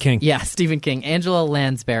 Stephen King. Yeah, Stephen King. Angela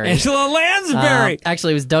Lansbury.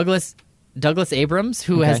 Actually, it was Douglas Abrams,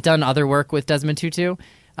 who has done other work with Desmond Tutu.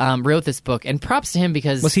 wrote this book. And props to him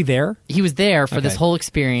because... Was he there? He was there for this whole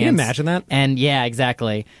experience. Can you imagine that? And yeah,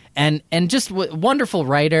 exactly. And just wonderful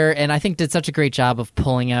writer, and I think did such a great job of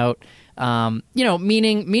pulling out,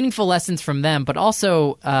 meaningful lessons from them, but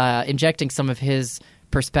also injecting some of his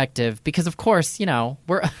perspective. Because of course,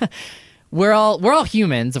 we're all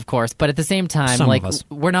humans, of course, but at the same time,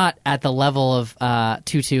 we're not at the level of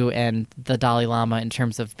Tutu and the Dalai Lama in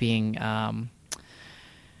terms of being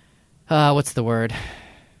what's the word?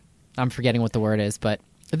 I'm forgetting what the word is, but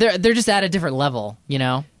they're just at a different level,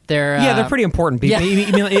 They're pretty important. Yeah.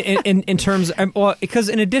 in terms, because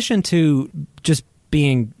in addition to just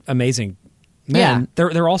being amazing men,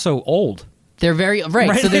 they're also old. They're very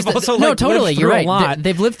right. So they've also totally. You're right.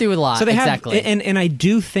 They've lived through a lot. So they have, exactly. And I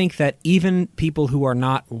do think that even people who are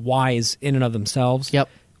not wise in and of themselves,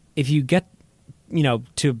 if you get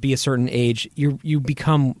to be a certain age, you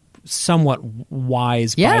become somewhat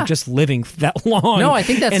wise by just living that long. No, I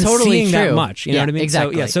think that's and totally seeing true. That much. You know what I mean?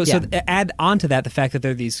 Exactly. So add on to that the fact that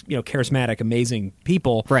they're these charismatic, amazing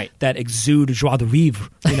people that exude joie de vivre.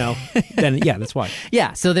 Then that's why.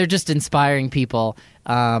 Yeah. So they're just inspiring people.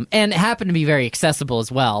 And happen to be very accessible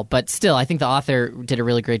as well. But still, I think the author did a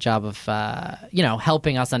really great job of,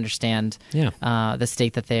 helping us understand the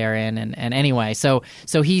state that they are in. And anyway, so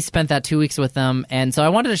he spent that 2 weeks with them, and so I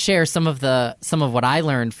wanted to share some of what I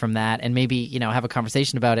learned from that, and maybe have a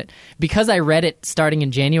conversation about it. Because I read it starting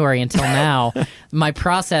in January until now, my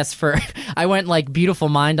process I went like beautiful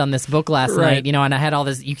mind on this book last night, and I had all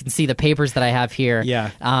this. You can see the papers that I have here,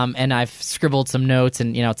 and I've scribbled some notes,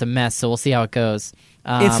 and it's a mess. So we'll see how it goes.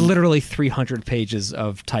 It's literally 300 pages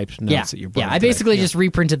of typed notes that you brought. Yeah, I basically just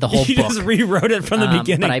reprinted the whole book. You just rewrote it from the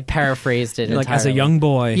beginning. But I paraphrased it entirely. As a young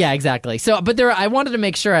boy. Yeah, exactly. So, but I wanted to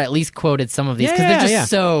make sure I at least quoted some of these because they're just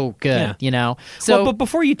so good, So, but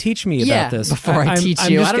before you teach me about this, before I teach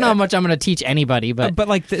you, I don't know how much I'm going to teach anybody, but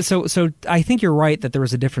so I think you're right that there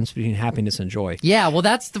was a difference between happiness and joy. Yeah, well,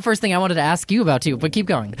 that's the first thing I wanted to ask you about too. But keep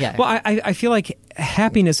going. Yeah. Well, I feel like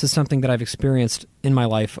happiness is something that I've experienced in my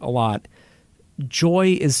life a lot.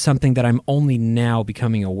 Joy is something that I'm only now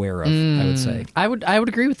becoming aware of. I would say I would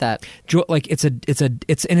agree with that. Joy,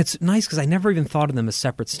 it's nice because I never even thought of them as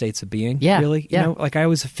separate states of being. Yeah, really. I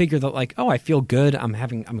always figure that I feel good. I'm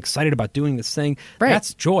excited about doing this thing. Right.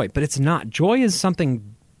 That's joy, but it's not. Joy is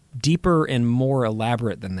something deeper and more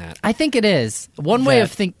elaborate than that. I think it is one way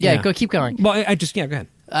of thinking. Yeah, go keep going. Well, go ahead.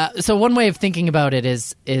 So one way of thinking about it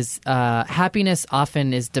is happiness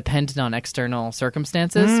often is dependent on external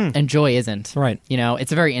circumstances, and joy isn't. Right.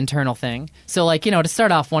 It's a very internal thing. So, to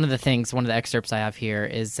start off, one of the excerpts I have here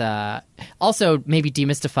is also maybe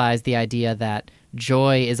demystifies the idea that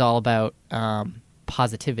joy is all about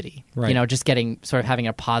positivity. Right. Just having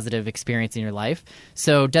a positive experience in your life.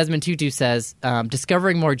 So Desmond Tutu says,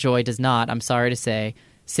 discovering more joy does not, I'm sorry to say,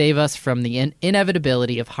 save us from the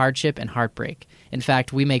inevitability of hardship and heartbreak. In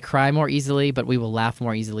fact, we may cry more easily, but we will laugh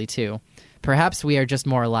more easily too. Perhaps we are just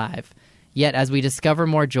more alive. Yet, as we discover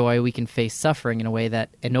more joy, we can face suffering in a way that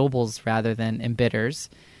ennobles rather than embitters.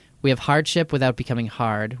 We have hardship without becoming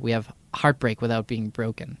hard. We have heartbreak without being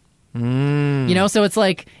broken. So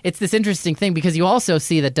it's this interesting thing because you also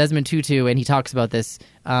see that Desmond Tutu, and he talks about this,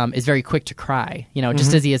 is very quick to cry,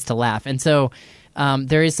 just as he is to laugh. And so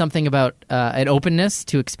there is something about an openness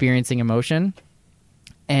to experiencing emotion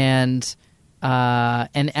and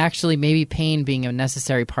actually maybe pain being a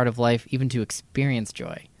necessary part of life even to experience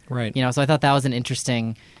joy. Right. So I thought that was an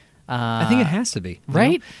interesting... I think it has to be.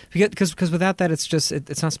 Right? Because without that, it's just,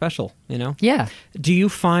 it's not special, Yeah. Do you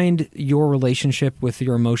find your relationship with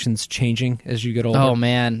your emotions changing as you get older? Oh,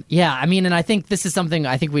 man. Yeah. And I think this is something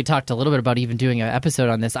I think we talked a little bit about even doing an episode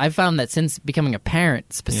on this. I've found that since becoming a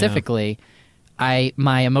parent specifically... Yeah.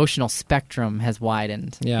 My emotional spectrum has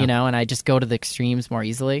widened, and I just go to the extremes more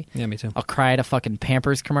easily. Yeah, me too. I'll cry at a fucking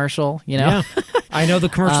Pampers commercial, Yeah. I know the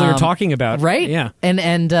commercial you're talking about. Right? Yeah.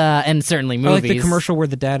 And certainly movies. I like the commercial where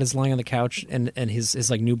the dad is lying on the couch and his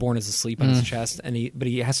newborn is asleep on his chest but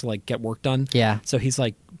he has to get work done. Yeah. So he's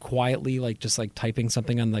quietly just typing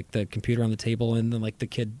something on the computer on the table and then the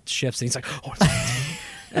kid shifts and he's like, oh,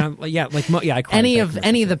 I cry. Any of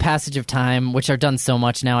the passage of time, which are done so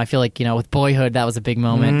much now, I feel like with Boyhood that was a big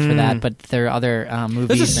moment for that. But there are other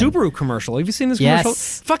movies. There's a Subaru commercial. Have you seen this commercial?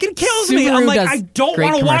 Fucking kills me. Subaru I'm I don't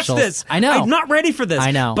want to watch this. I know. I'm not ready for this.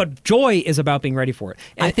 I know. But joy is about being ready for it.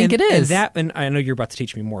 I think it is. And I know you're about to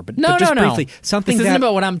teach me more, but no, just briefly, something this isn't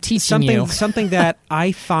about what I'm teaching you. Something that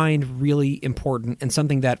I find really important, and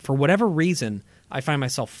something that for whatever reason I find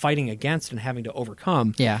myself fighting against and having to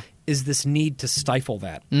overcome. Yeah. Is this need to stifle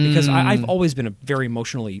that because I've always been a very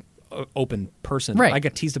emotionally open person. Right. I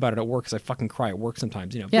get teased about it at work because I fucking cry at work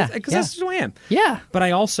sometimes. Yeah. Because that's who I am. Yeah. But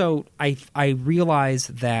I also I realize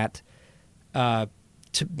that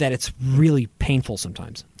that it's really painful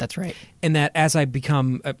sometimes. That's right. And that as I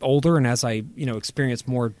become older and as I experience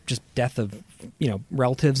more just death of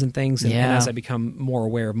relatives and things, and as I become more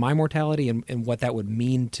aware of my mortality and what that would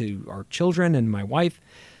mean to our children and my wife,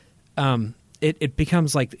 it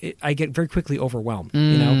becomes like I get very quickly overwhelmed.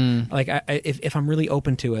 Like if I'm really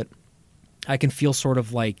open to it, I can feel sort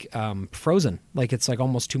of like frozen, like it's like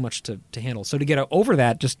almost too much to handle. So to get over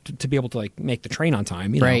that, just to be able to like make the train on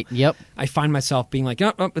time, right? Yep. I find myself being like,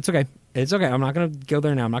 oh, it's okay, I'm not going to go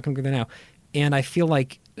there now. I'm not going to go there now. And I feel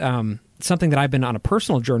like something that I've been on a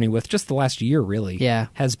personal journey with just the last year, really,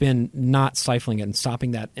 has been not stifling it and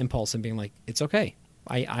stopping that impulse and being like, it's okay.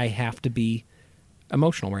 I have to be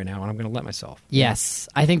emotional right now, and I'm going to let myself. Yes,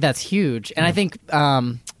 I think that's huge, and I think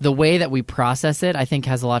the way that we process it, I think,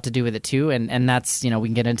 has a lot to do with it too, and that's we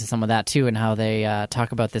can get into some of that too, and how they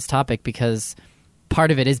talk about this topic, because part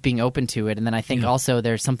of it is being open to it, and then I think also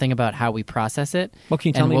there's something about how we process it,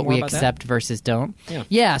 and what we accept versus don't.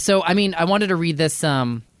 Yeah. So I mean, I wanted to read this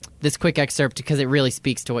this quick excerpt because it really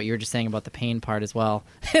speaks to what you were just saying about the pain part as well,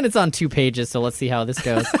 and it's on 2 pages, so let's see how this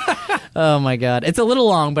goes. Oh my God, it's a little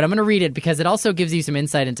long, but I'm going to read it because it also gives you some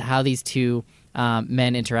insight into how these two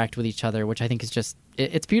men interact with each other, which I think is just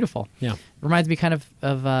it's beautiful. Yeah, reminds me kind of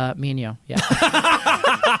me and you. Yeah.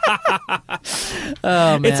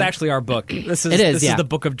 Oh, man. It's actually our book. This is the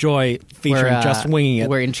Book of Joy featuring Just Winging It.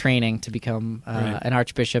 We're in training to become an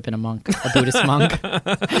archbishop and a monk, a Buddhist monk.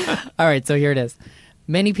 All right, so here it is.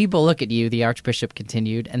 Many people look at you, the Archbishop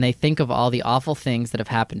continued, and they think of all the awful things that have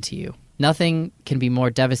happened to you. Nothing can be more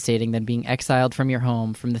devastating than being exiled from your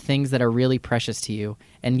home, from the things that are really precious to you.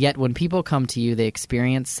 And yet when people come to you, they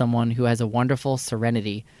experience someone who has a wonderful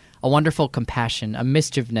serenity, a wonderful compassion, a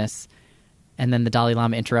mischievousness. And then the Dalai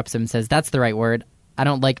Lama interrupts him and says, "That's the right word. I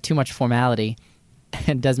don't like too much formality."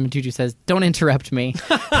 And Desmond Tutu says, "Don't interrupt me."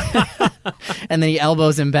 And then he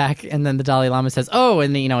elbows him back, and then the Dalai Lama says, "Oh,"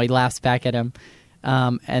 and then, he laughs back at him.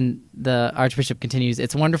 And the Archbishop continues,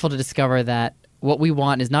 "It's wonderful to discover that what we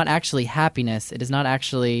want is not actually happiness. It is not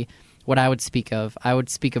actually what I would speak of. I would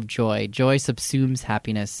speak of joy. Joy subsumes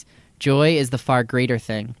happiness. Joy is the far greater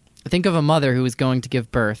thing. Think of a mother who is going to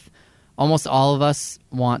give birth. Almost all of us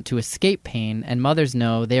want to escape pain, and mothers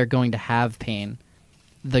know they are going to have pain,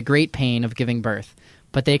 the great pain of giving birth,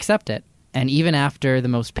 but they accept it. And even after the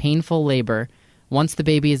most painful labor, once the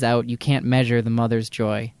baby is out, you can't measure the mother's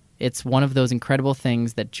joy. It's one of those incredible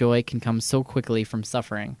things that joy can come so quickly from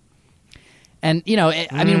suffering." And,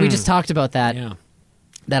 I mean, we just talked about that,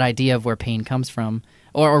 that idea of where pain comes from,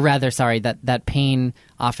 or rather, sorry, that pain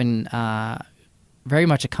often very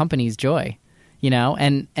much accompanies joy,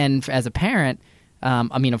 and as a parent,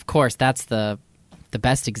 I mean, of course, that's the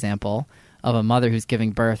best example of a mother who's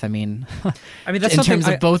giving birth. I mean that's in terms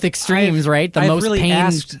of both extremes, right? The most really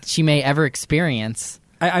pain she may ever experience.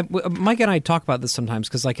 Mike and I talk about this sometimes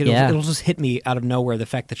because it'll just hit me out of nowhere, the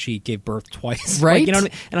fact that she gave birth twice, right? Like, you know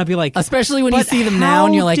what I mean? And I'll be like, especially when you see them now,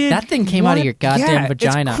 and you're like, that thing came out of your goddamn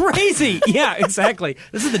vagina. It's crazy. Yeah, exactly.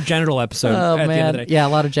 This is the genital episode. Oh at man, the end of the day. Yeah, a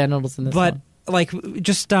lot of genitals in this. But one. Like,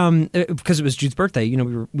 just because it was Jude's birthday,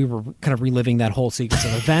 we were kind of reliving that whole sequence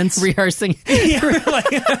of events, rehearsing. All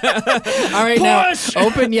right, push! Now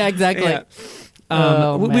open. Yeah, exactly. Yeah.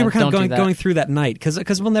 We were kind of going through that night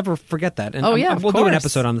because we'll never forget that. And we'll do an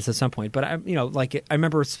episode on this at some point. But I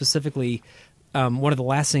remember specifically one of the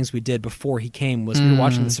last things we did before he came was we were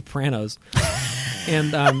watching The Sopranos,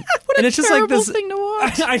 and it's just like this thing to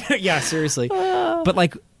watch. Yeah, seriously.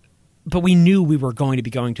 But we knew we were going to be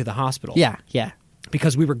going to the hospital. Yeah.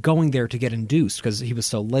 Because we were going there to get induced because he was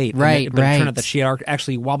so late. Right, But it turned out that she had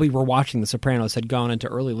actually, while we were watching The Sopranos, had gone into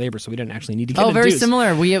early labor, so we didn't actually need to get induced. Oh, very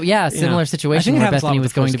similar. Similar situation where Bethany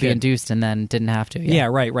was going to be induced and then didn't have to. Yeah,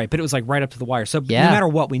 right. But it was like right up to the wire. So no matter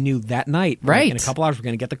what, we knew that night, in a couple hours, we're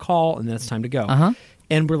going to get the call, and then it's time to go. Uh-huh.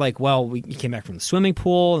 And we're like, well, we came back from the swimming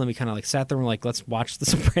pool, and then we kind of like sat there and we're like, let's watch The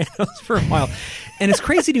Sopranos for a while. And it's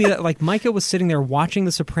crazy to me that like Micah was sitting there watching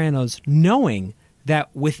The Sopranos, knowing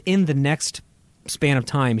that within the next span of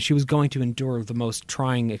time, she was going to endure the most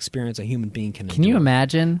trying experience a human being can endure. Can you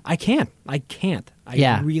imagine? I can't. I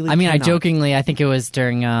really I mean, cannot. I jokingly, I think it was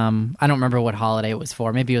during, I don't remember what holiday it was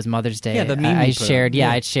for. Maybe it was Mother's Day. Yeah, the meme I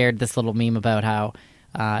shared this little meme about how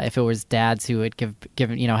if it was dads who had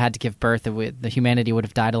had to give birth, the humanity would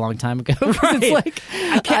have died a long time ago. Right. It's like,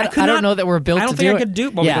 I don't know that we're built to do it. I don't think I could do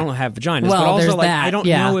it. Well, we don't have vaginas. Well, but also, there's like, that. I don't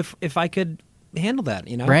know if I could handle that,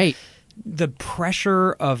 Right. the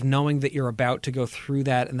pressure of knowing that you're about to go through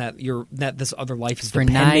that and that this other life is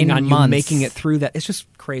depending on you making it through that. It's just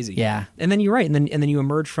crazy. Yeah. And then you're right. And then you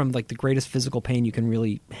emerge from like the greatest physical pain you can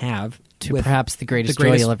really have to perhaps the greatest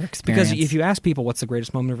joy you'll ever experience. Because if you ask people what's the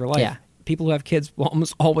greatest moment of your life, people who have kids will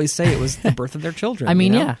almost always say it was the birth of their children. I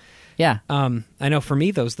mean, yeah. I know for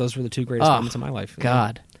me, those were the two greatest moments of my life.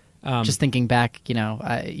 God. Just thinking back, you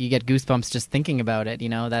get goosebumps just thinking about it.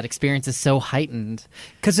 That experience is so heightened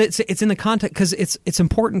because it's in the context. Because it's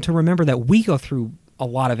important to remember that we go through a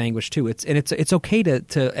lot of anguish too. It's okay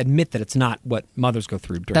to admit that it's not what mothers go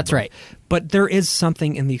through. That's right. But there is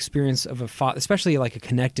something in the experience of a father, especially like a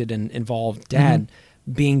connected and involved dad,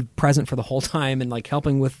 being present for the whole time and like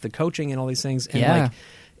helping with the coaching and all these things, and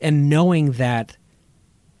and knowing that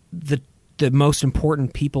the most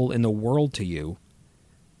important people in the world to you.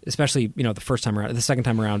 Especially, the first time around, the second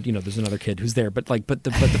time around, there's another kid who's there. But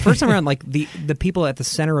the first time around, like the people at the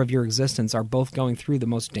center of your existence are both going through the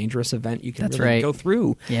most dangerous event you can go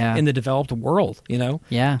through in the developed world.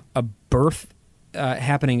 A birth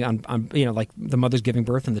happening on like the mother's giving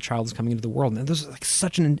birth and the child is coming into the world, and this is like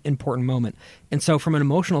such an important moment. And so, from an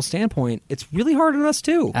emotional standpoint, it's really hard on us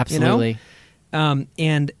too. Absolutely. And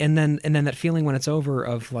then that feeling when it's over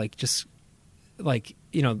of like just like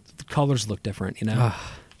the colors look different.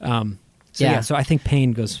 So I think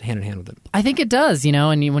pain goes hand in hand with it. I think it does,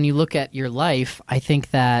 and when you look at your life, I think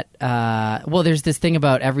that, there's this thing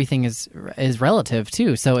about everything is relative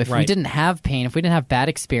too. So if we didn't have pain, if we didn't have bad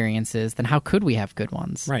experiences, then how could we have good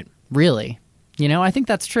ones? Right. Really. I think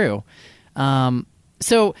that's true. I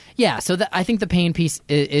think the pain piece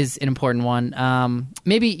is an important one.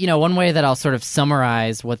 Maybe, one way that I'll sort of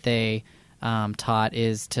summarize what they taught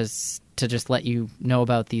is to just let you know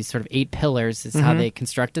about these sort of 8 pillars is how they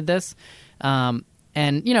constructed this. And,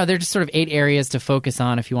 they're just sort of 8 areas to focus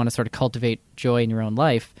on if you want to sort of cultivate joy in your own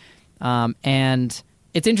life. And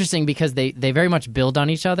it's interesting because they very much build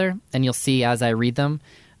on each other, and you'll see as I read them.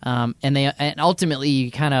 And ultimately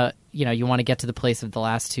you kind of, you want to get to the place of the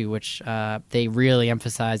last 2, which they really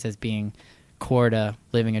emphasize as being core to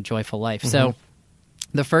living a joyful life. So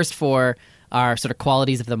the first 4 are sort of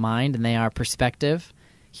qualities of the mind, and they are perspective,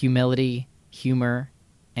 humility, humor,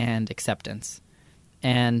 and acceptance.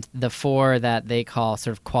 And the 4 that they call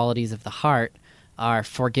sort of qualities of the heart are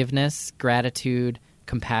forgiveness, gratitude,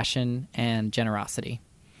 compassion, and generosity.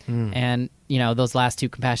 And, those last 2,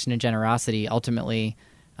 compassion and generosity, ultimately,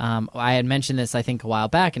 I had mentioned this, I think, a while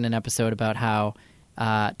back in an episode about how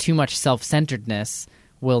too much self-centeredness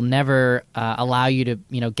will never allow you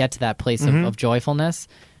to, get to that place of joyfulness.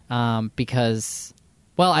 Because,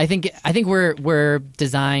 I think we're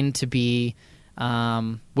designed to be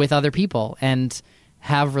with other people and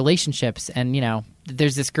have relationships. And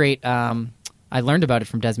there's this great. I learned about it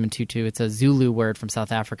from Desmond Tutu. It's a Zulu word from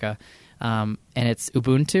South Africa, and it's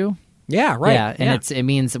Ubuntu. Yeah, right. Yeah, and it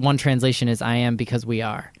means one translation is "I am because we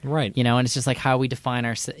are." Right. And it's just like how we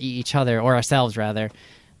define each other or ourselves rather.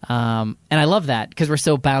 And I love that because we're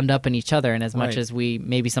so bound up in each other, and as much as we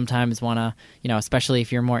maybe sometimes want to, especially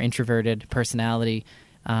if you're a more introverted personality,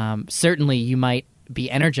 certainly you might be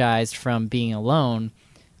energized from being alone,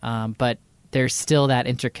 but there's still that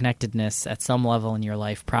interconnectedness at some level in your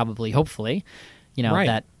life, probably, hopefully,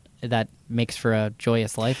 that makes for a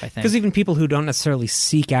joyous life, I think. Because even people who don't necessarily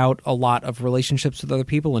seek out a lot of relationships with other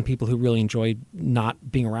people, and people who really enjoy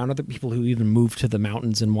not being around other people, who even move to the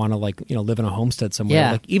mountains and want to live in a homestead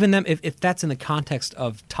somewhere, even them, if that's in the context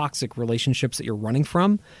of toxic relationships that you're running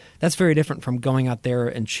from, that's very different from going out there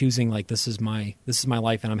and choosing this is my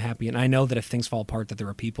life and I'm happy, and I know that if things fall apart, that there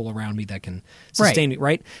are people around me that can sustain me.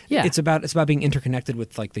 Right? Yeah. It's about being interconnected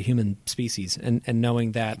with the human species and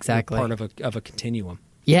knowing that you're part of a continuum.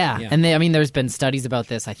 Yeah. And there's been studies about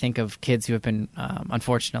this, I think, of kids who have been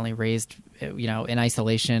unfortunately raised, in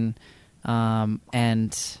isolation,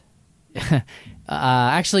 and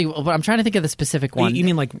actually, I'm trying to think of the specific one. You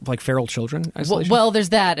mean like feral children isolation? Well, there's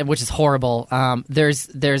that, which is horrible.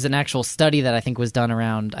 There's an actual study that I think was done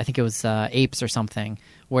around, I think it was apes or something,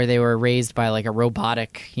 where they were raised by a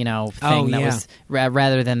robotic, thing that was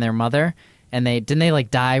rather than their mother, and didn't they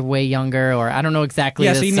die way younger, or I don't know exactly.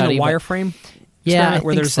 Yeah, so you mean a wireframe? Yeah,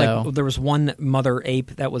 where there's so. There was one mother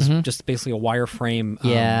ape that was just basically a wireframe.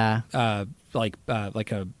 Like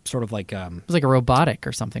a sort of like it was like a robotic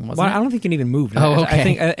or something, wasn't it? I don't think it even moved. Oh, okay. I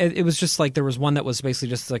think it was just there was one that was basically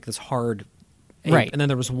just this hard ape, right, and then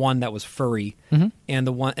there was one that was furry, and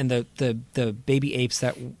the baby apes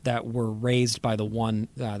that were raised by the one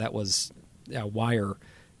that was wire.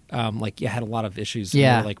 Had a lot of issues.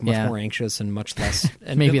 Yeah, much more anxious and much less.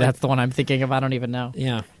 And maybe that's the one I'm thinking of. I don't even know.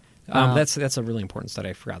 Yeah. That's a really important study.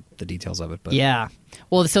 I forgot the details of it. But yeah.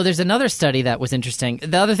 Well, so there's another study that was interesting.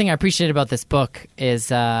 The other thing I appreciate about this book is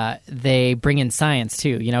they bring in science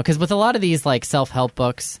too. Because with a lot of these like self-help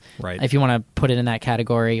books, right, if you want to put it in that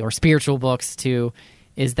category, or spiritual books too,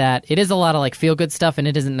 is that it is a lot of like feel-good stuff, and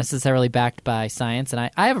it isn't necessarily backed by science. And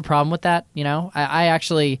I have a problem with that. I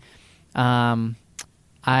actually, I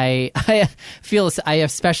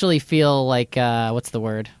especially feel like what's the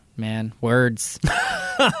word? Man, words.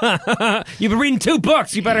 You've been reading 2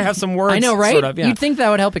 books. You better have some words. I know, right? Sort of, yeah. You'd think that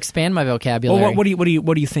would help expand my vocabulary. Well, what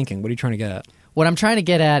are you thinking? What are you trying to get at? What I'm trying to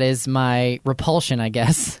get at is my repulsion, I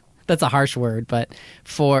guess. That's a harsh word, but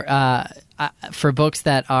for books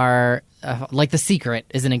that are like The Secret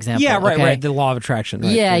is an example. Yeah, right, okay? right. The Law of Attraction.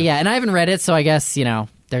 Right, yeah. And I haven't read it, so I guess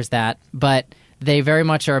there's that. But they very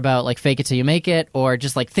much are about like fake it till you make it, or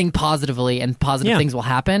just like think positively and positive things will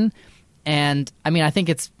happen. And I mean, I think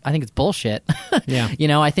it's bullshit.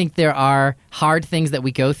 Yeah. I think there are hard things that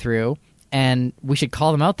we go through, and we should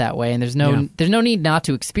call them out that way. And there's no need not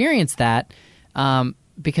to experience that,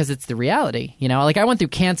 because it's the reality. Like I went through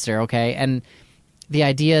cancer, okay, and the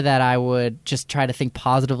idea that I would just try to think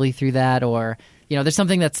positively through that, or there's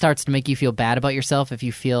something that starts to make you feel bad about yourself if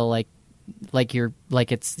you feel like you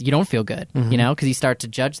don't feel good, because you start to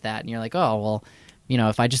judge that, and you're like, oh well.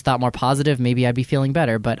 If I just thought more positive, maybe I'd be feeling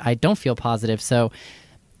better, but I don't feel positive. So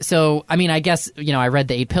I mean, I guess, I read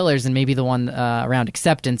the 8 pillars, and maybe the one around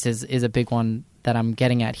acceptance is a big one that I'm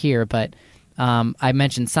getting at here. But I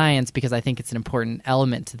mentioned science because I think it's an important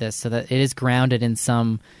element to this, so that it is grounded in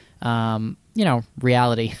some,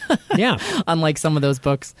 reality. Yeah. Unlike some of those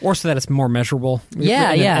books. Or so that it's more measurable.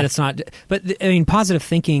 Yeah, and it's not. But I mean, positive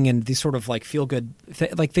thinking and these sort of like feel good,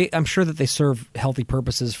 I'm sure that they serve healthy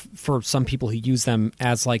purposes for some people who use them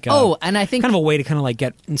as like and I think kind of a way to kind of like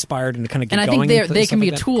get inspired and to kind of get going. And I think they can be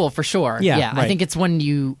a tool for sure. Yeah. Right. I think it's when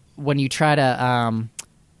you try to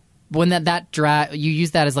when you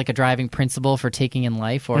use that as like a driving principle for taking in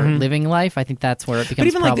life or living life. I think that's where it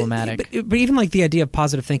becomes problematic. But even like the idea of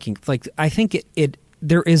positive thinking, like I think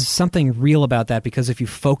there is something real about that, because if you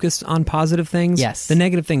focus on positive things, yes, the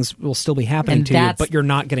negative things will still be happening to you, but you're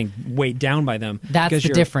not getting weighed down by them. That's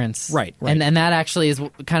the difference. Right. And that actually is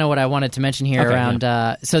kind of what I wanted to mention here around...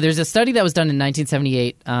 so there's a study that was done in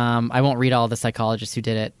 1978. I won't read all the psychologists who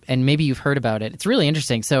did it, and maybe you've heard about it. It's really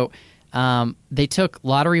interesting. So they took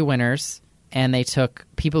lottery winners, and they took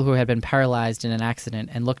people who had been paralyzed in an accident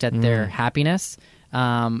and looked at their happiness.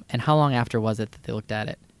 And how long after was it that they looked at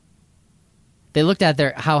it? They looked at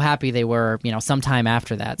how happy they were, sometime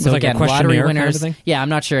after that. So like again, a lottery winners. Kind of thing? Yeah, I'm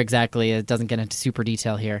not sure exactly. It doesn't get into super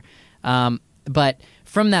detail here. But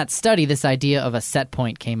from that study, this idea of a set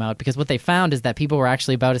point came out, because what they found is that people were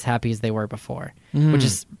actually about as happy as they were before, which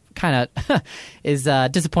is kind of is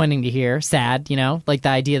disappointing to hear. Sad, like the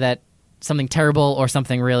idea that something terrible or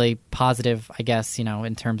something really positive, I guess,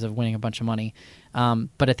 in terms of winning a bunch of money.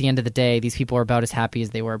 But at the end of the day, these people are about as happy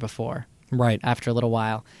as they were before. Right. After a little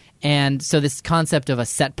while. And so this concept of a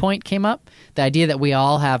set point came up, the idea that we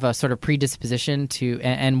all have a sort of predisposition to,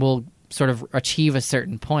 and we'll sort of achieve a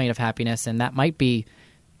certain point of happiness, and that might be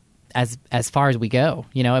as far as we go.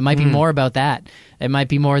 It might be more about that. It might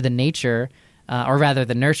be more than nature, or rather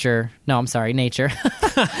the nurture. No, I'm sorry, nature,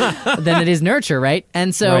 than it is nurture, right?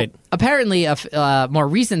 And so apparently a more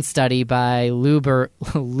recent study by Lubomirsky,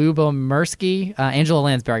 Angela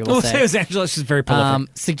Lansbury will say. It was Angela. She's very prolific.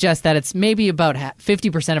 Suggests that it's maybe about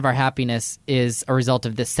 50% of our happiness is a result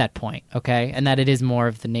of this set point, okay? And that it is more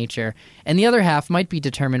of the nature. And the other half might be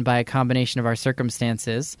determined by a combination of our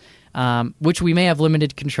circumstances, which we may have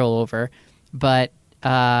limited control over, but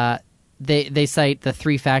they cite the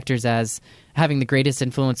 3 factors as having the greatest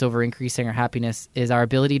influence over increasing our happiness is our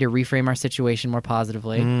ability to reframe our situation more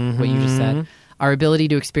positively, what you just said, our ability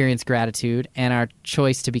to experience gratitude, and our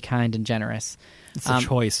choice to be kind and generous. It's a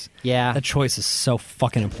choice. Yeah. That choice is so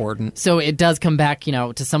fucking important. So it does come back,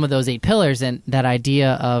 to some of those 8 pillars, and that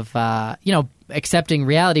idea of, accepting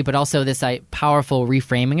reality, but also this powerful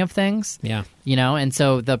reframing of things. Yeah. And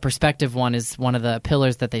so the perspective one is one of the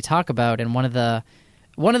pillars that they talk about, and one of the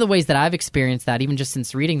ways that I've experienced that, even just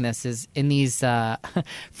since reading this, is in these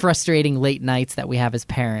frustrating late nights that we have as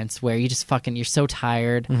parents, where you just you're so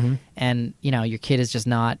tired, and your kid is just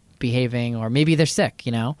not behaving, or maybe they're sick,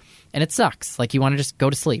 and it sucks. Like, you want to just go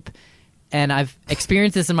to sleep. And I've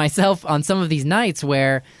experienced this in myself on some of these nights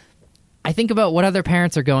where I think about what other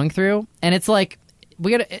parents are going through, and it's like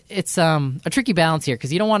it's a tricky balance here,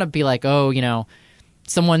 because you don't want to be like,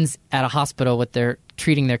 someone's at a hospital with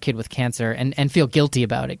treating their kid with cancer and feel guilty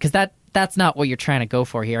about it, because that's not what you're trying to go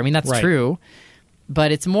for here. I mean, that's true,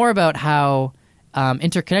 but it's more about how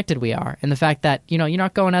interconnected we are, and the fact that you're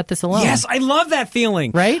not going at this alone. Yes, I love that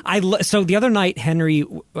feeling. Right? So the other night, Henry,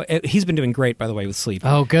 he's been doing great, by the way, with sleep.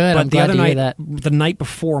 Oh, good. I'm glad to hear that. The night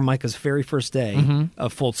before Micah's very first day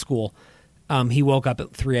of full school, he woke up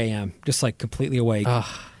at 3 a.m. just like completely awake.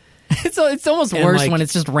 It's almost worse when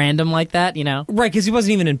it's just random like that, Right, because he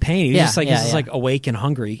wasn't even in pain. He was just like awake and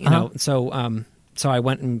hungry, know. So I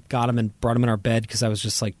went and got him and brought him in our bed because I was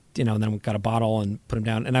just like, and then we got a bottle and put him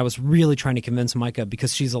down. And I was really trying to convince Micah,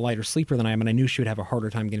 because she's a lighter sleeper than I am, and I knew she would have a harder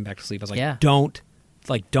time getting back to sleep. I was like,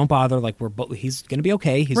 don't bother. Like, he's going to be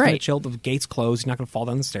okay. He's going to chill. The gate's closed. He's not going to fall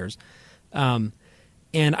down the stairs. And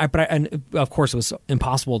of course it was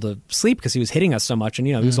impossible to sleep because he was hitting us so much, and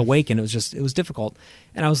he was awake, and it was difficult.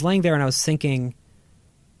 And I was laying there and I was thinking,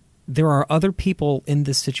 there are other people in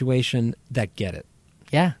this situation that get it.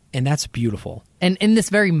 Yeah. And that's beautiful. And in this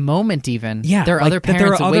very moment, even, there are other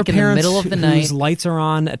parents awake in the middle of the night whose lights are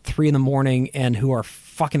on at 3 a.m. and who are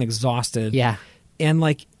fucking exhausted. Yeah. And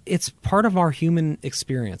it's part of our human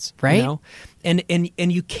experience, right? And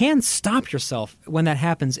you can stop yourself when that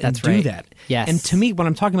happens and do that. Yes. And to me, when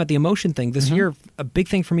I'm talking about the emotion thing, this year, a big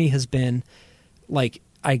thing for me has been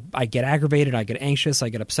I get aggravated, I get anxious, I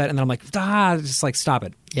get upset, and then I'm like, just stop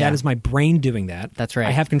it. Yeah. That is my brain doing that. That's right.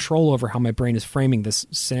 I have control over how my brain is framing this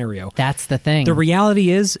scenario. That's the thing. The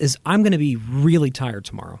reality is I'm going to be really tired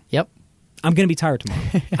tomorrow. Yep. I'm going to be tired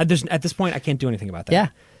tomorrow. At this point, I can't do anything about that. Yeah.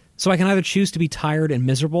 So I can either choose to be tired and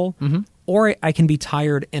miserable, or I can be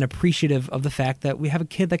tired and appreciative of the fact that we have a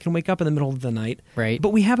kid that can wake up in the middle of the night. Right. But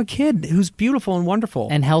we have a kid who's beautiful and wonderful.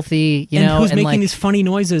 And healthy, who's making these funny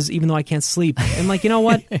noises even though I can't sleep. And you know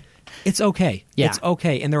what? It's okay. Yeah. It's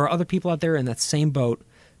okay. And there are other people out there in that same boat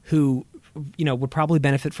who would probably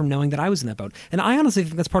benefit from knowing that I was in that boat. And I honestly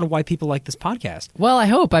think that's part of why people like this podcast. Well, I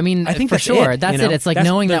hope. I mean, I think for sure. That's it. It's like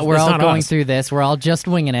knowing that we're all going through this. We're all just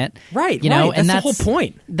winging it. Right. And that's the whole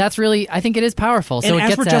point. That's really, I think it is powerful. So and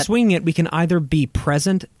as we're just winging it, we can either be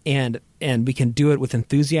present and we can do it with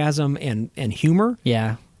enthusiasm and humor.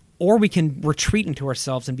 Yeah. Or we can retreat into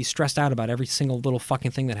ourselves and be stressed out about every single little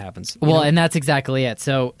fucking thing that happens. Well, and that's exactly it.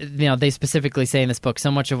 So, they specifically say in this book,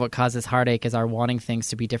 so much of what causes heartache is our wanting things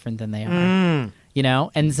to be different than they are. And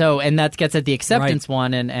that gets at the acceptance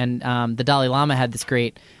one. And the Dalai Lama had this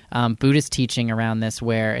great Buddhist teaching around this,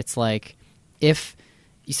 where it's like,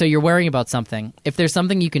 so you're worrying about something. If there's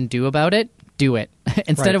something you can do about it, do it.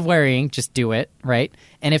 Instead of worrying, just do it, right?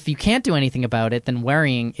 And if you can't do anything about it, then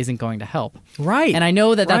worrying isn't going to help. Right. And I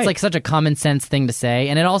know that that's like such a common sense thing to say,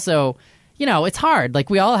 and it also, it's hard.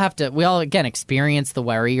 Like we all again experience the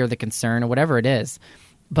worry or the concern or whatever it is.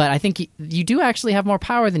 But I think you do actually have more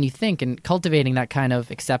power than you think in cultivating that kind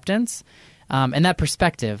of acceptance and that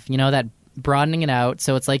perspective, that broadening it out.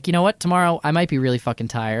 So it's like, you know what, tomorrow I might be really fucking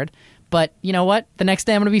tired. But you know what? The next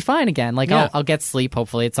day I'm going to be fine again. I'll get sleep,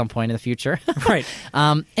 hopefully, at some point in the future. Right.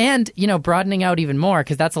 And, broadening out even more,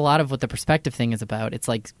 because that's a lot of what the perspective thing is about. It's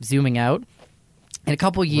like zooming out. In a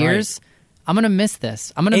couple years, I'm going to miss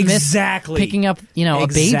this. I'm going to miss picking up, a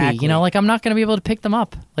baby. I'm not going to be able to pick them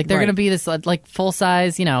up. Like, they're going to be this,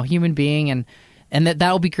 full-size, human being. And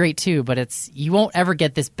that will be great, too. But you won't ever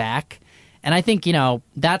get this back. And I think,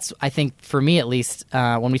 that's, for me at least,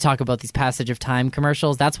 when we talk about these passage of time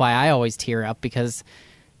commercials, that's why I always tear up, because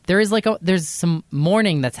there is there's some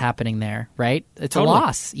mourning that's happening there, right? It's a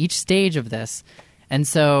loss, each stage of this. And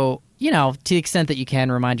so, to the extent that you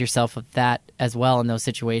can, remind yourself of that as well in those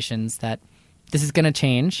situations, that this is going to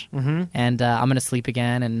change, and I'm going to sleep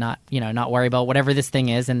again and not worry about whatever this thing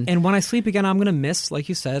is. And when I sleep again, I'm going to miss, like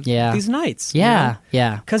you said, these nights. Yeah.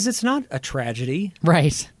 Because it's not a tragedy.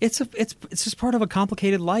 Right. It's just part of a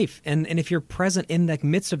complicated life. And if you're present in the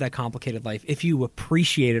midst of that complicated life, if you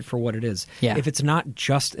appreciate it for what it is, if it's not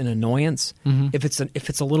just an annoyance, if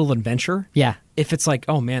it's a little adventure, if it's like,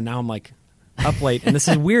 oh man, now I'm like up late and this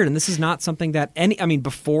is weird and this is not something that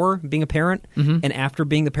before being a parent and after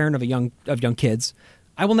being the parent of young kids,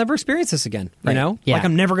 I will never experience this again. Right. Yeah. Like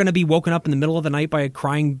I'm never going to be woken up in the middle of the night by a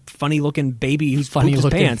crying, funny-looking baby who's pooped his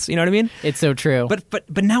pants. You know what I mean? It's so true.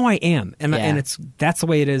 But now I am, and that's the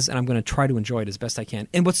way it is, and I'm going to try to enjoy it as best I can.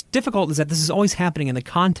 And what's difficult is that this is always happening in the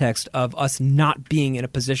context of us not being in a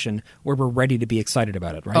position where we're ready to be excited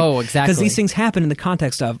about it. Right? Oh, exactly. Because these things happen in the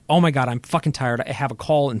context of, oh my God, I'm fucking tired. I have a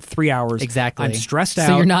call in 3 hours. Exactly. I'm stressed out.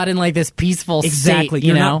 So you're not in like this peaceful state.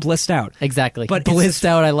 You're not blissed out. Exactly. But blissed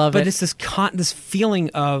out. I love it. But it's this feeling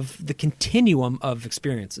of the continuum of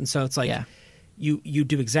experience, and so it's like you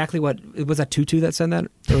do exactly what was that Tutu that said that,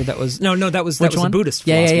 or that was that was a Buddhist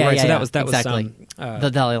philosophy, right? So that was exactly the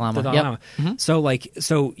Dalai Lama. The Dalai Lama. Mm-hmm.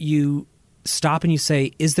 So you stop and you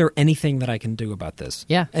say, is there anything that I can do about this?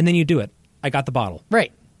 Yeah, and then you do it. I got the bottle.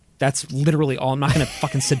 Right. That's literally all. I'm not going to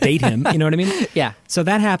fucking sedate him. You know what I mean? Yeah. So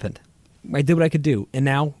that happened. I did what I could do, and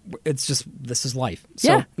now it's just this is life.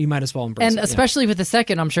 So you might as well embrace it. And especially with the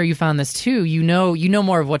second, I'm sure you found this too. You know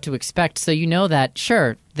more of what to expect, so you know that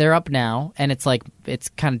sure they're up now, and it's like it's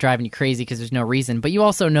kind of driving you crazy because there's no reason. But you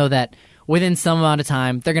also know that within some amount of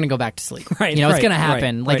time they're going to go back to sleep. Right. You know, it's going to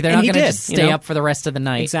happen. Like they're not going to just stay up for the rest of the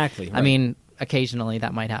night. Exactly. Right. I mean, occasionally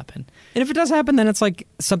that might happen. And if it does happen, then it's like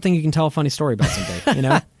something you can tell a funny story about someday, you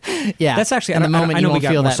know? Yeah. That's actually, in the moment I know you won't we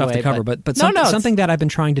got feel more that stuff way, to cover, but something that I've been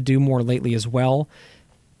trying to do more lately as well,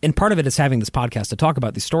 and part of it is having this podcast to talk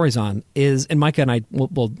about these stories on, is, and Micah and I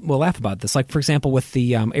will laugh about this, like, for example, with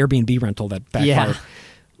the Airbnb rental that backfired,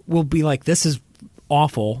 we'll be like, this is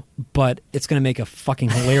awful, but it's going to make a fucking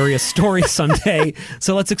hilarious story someday.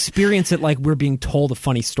 So let's experience it like we're being told a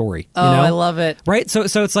funny story. You know? I love it. Right? So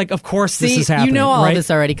it's like, of course, this is happening. You know all right? this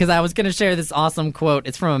already because I was going to share this awesome quote.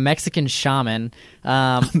 It's from a Mexican shaman.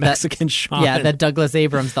 Mexican shaman. Yeah, that Douglas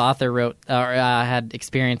Abrams, the author, wrote or had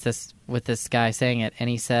experienced this with this guy saying it, and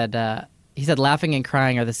he said, laughing and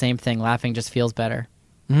crying are the same thing. Laughing just feels better.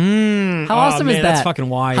 How awesome is that? That's fucking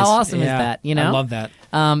wise. How awesome is that? You know, I love that.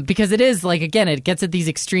 Because it is like, again, it gets at these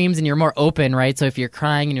extremes, and you're more open, right? So if you're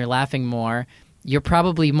crying and you're laughing more, you're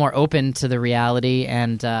probably more open to the reality,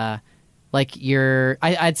 and like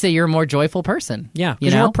I'd say you're a more joyful person. Yeah,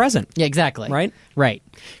 because you're more present. Yeah, exactly. Right.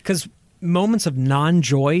 Because moments of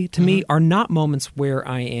non-joy to me are not moments where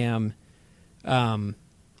I am.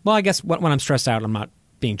 Well, I guess when I'm stressed out, I'm not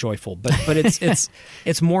being joyful, but it's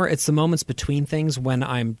it's the moments between things when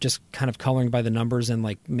I'm just kind of coloring by the numbers and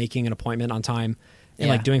like making an appointment on time and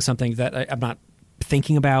like doing something that I'm not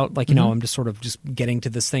thinking about, like, you know, I'm just sort of just getting to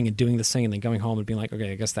this thing and doing this thing and then going home and being like,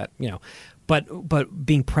 okay, I guess that, you know, but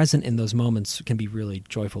being present in those moments can be really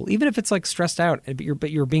joyful, even if it's like stressed out,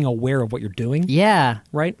 but you're being aware of what you're doing. Yeah.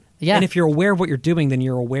 Right. Yeah. And if you're aware of what you're doing, then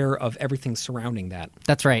you're aware of everything surrounding that.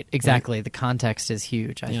 That's right. Exactly. Right? The context is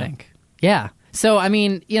huge, I think. Yeah. So, I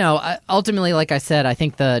mean, you know, ultimately, like I said, I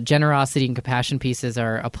think the generosity and compassion pieces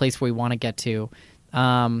are a place where we want to get to.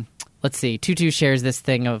 Let's see. Tutu shares this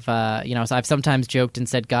thing of, you know, so I've sometimes joked and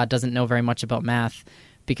said God doesn't know very much about math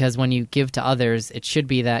because when you give to others, it should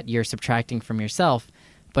be that you're subtracting from yourself.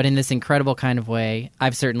 But in this incredible kind of way,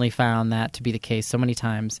 I've certainly found that to be the case so many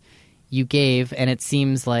times. You gave, and it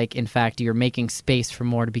seems like, in fact, you're making space for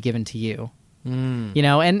more to be given to you. You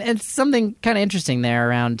know, and it's something kind of interesting there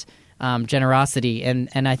around generosity. And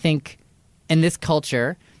I think in this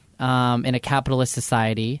culture, in a capitalist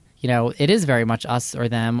society, you know, it is very much us or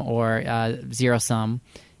them or zero sum.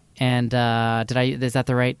 And is that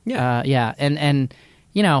the right? Yeah. Yeah. And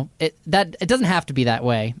you know, it doesn't have to be that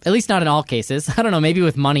way, at least not in all cases. I don't know, maybe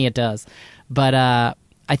with money it does. But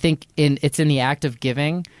I think it's in the act of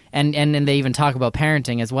giving, and they even talk about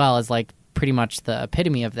parenting as well as like pretty much the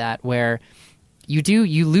epitome of that, where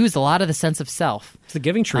you lose a lot of the sense of self. It's the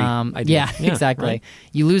giving tree idea. Yeah, exactly. Right.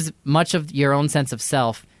 You lose much of your own sense of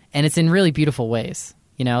self, and it's in really beautiful ways,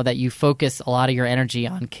 you know, that you focus a lot of your energy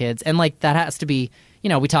on kids. And like that has to be, you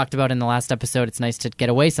know, we talked about in the last episode, it's nice to get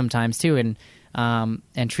away sometimes too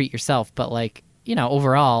and treat yourself. But like, you know,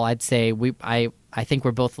 overall, I'd say I think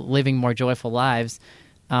we're both living more joyful lives,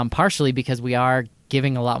 partially because we are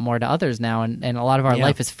giving a lot more to others now, and a lot of our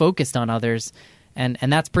life is focused on others. And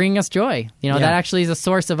that's bringing us joy. You know, that actually is a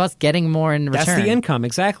source of us getting more in return. That's the income,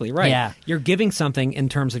 exactly, right. Yeah. You're giving something in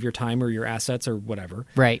terms of your time or your assets or whatever.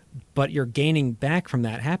 Right. But you're gaining back from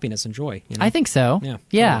that happiness and joy. You know? I think so. Yeah.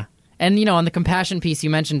 Yeah. Totally. And, you know, on the compassion piece, you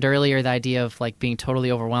mentioned earlier the idea of, like, being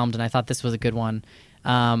totally overwhelmed, and I thought this was a good one.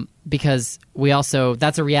 Because we also,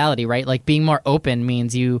 that's a reality, right? Like, being more open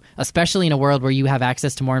means you, especially in a world where you have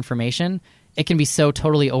access to more information, it can be so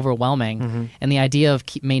totally overwhelming. And the idea of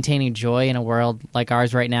maintaining joy in a world like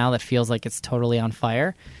ours right now that feels like it's totally on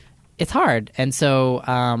fire, it's hard. And so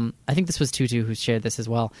I think this was Tutu who shared this as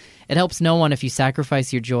well. It helps no one if you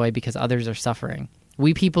sacrifice your joy because others are suffering.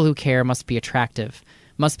 We people who care must be attractive,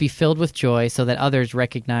 must be filled with joy so that others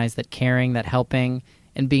recognize that caring, that helping,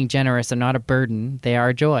 and being generous are not a burden, they are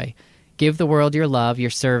a joy. Give the world your love, your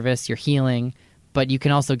service, your healing, but you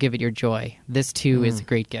can also give it your joy. This too is a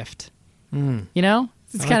great gift. You know,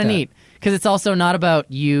 it's kind of neat because it's also not about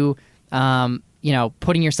you, you know,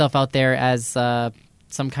 putting yourself out there as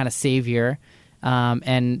some kind of savior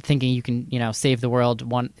and thinking you can, you know, save the world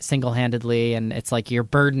single-handedly, and it's like your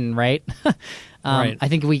burden, right? Right. I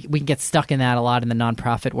think we can get stuck in that a lot in the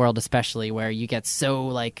nonprofit world, especially where you get so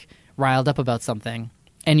like riled up about something,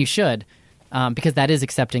 and you should, because that is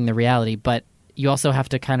accepting the reality. But you also have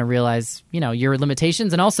to kind of realize, you know, your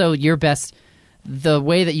limitations and also your best. The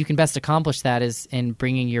way that you can best accomplish that is in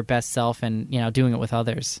bringing your best self and, you know, doing it with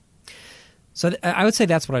others. So I would say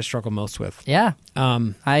that's what I struggle most with. Yeah.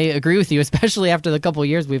 I agree with you, especially after the couple of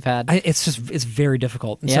years we've had. It's very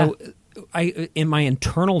difficult. And so in my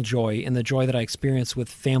internal joy and the joy that I experience with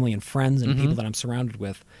family and friends and people that I'm surrounded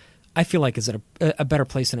with, I feel like is at a better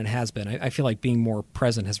place than it has been. I feel like being more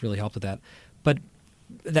present has really helped with that. But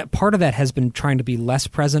that part of that has been trying to be less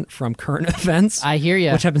present from current events. I hear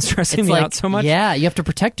you. Which have been stressing me out so much. Yeah, you have to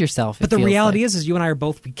protect yourself. But the reality is you and I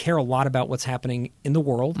we care a lot about what's happening in the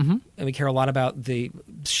world, and we care a lot about the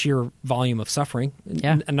sheer volume of suffering,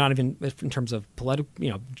 and not even in terms of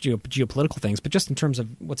geopolitical things, but just in terms of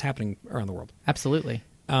what's happening around the world. Absolutely.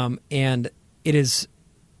 And it is,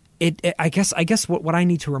 I guess what I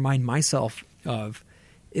need to remind myself of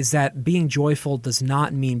is that being joyful does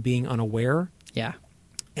not mean being unaware. Yeah.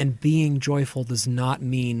 And being joyful does not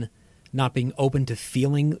mean not being open to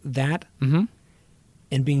feeling that. Mm-hmm.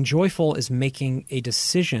 And being joyful is making a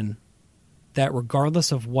decision that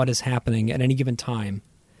regardless of what is happening at any given time,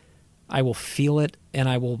 I will feel it and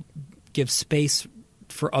I will give space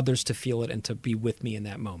for others to feel it and to be with me in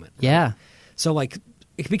that moment. Right? Yeah. So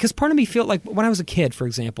because part of me feel like when I was a kid, for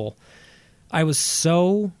example, I was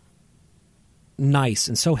so nice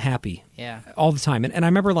and so happy all the time. And I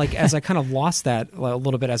remember as I kind of lost that a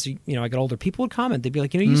little bit as I got older, people would comment. They'd be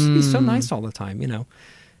like, you used to be so nice all the time, And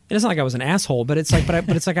it's not like I was an asshole, but it's like,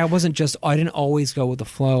 it's like I wasn't I didn't always go with the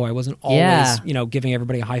flow. I wasn't always, giving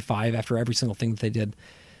everybody a high five after every single thing that they did.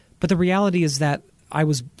 But the reality is that I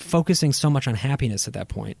was focusing so much on happiness at that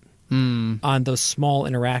point, on those small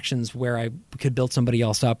interactions where I could build somebody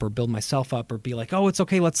else up or build myself up or be like, oh, it's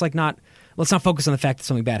okay. Let's not focus on the fact that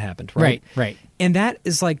something bad happened. Right. And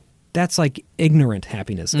that's like ignorant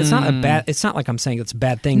happiness. It's not it's not like I'm saying it's a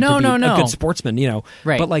bad thing to be a good sportsman,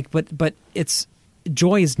 Right. But it's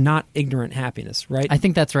joy is not ignorant happiness, right? I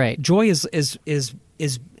think that's right. Joy is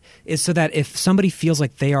so that if somebody feels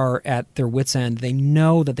like they are at their wit's end, they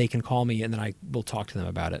know that they can call me and then I will talk to them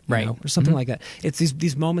about it, right? Or something like that. It's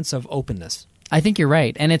these moments of openness. I think you're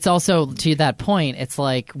right. And it's also, to that point, it's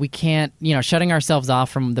like we can't, shutting ourselves off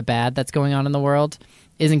from the bad that's going on in the world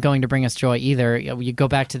isn't going to bring us joy either. You go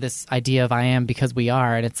back to this idea of I am because we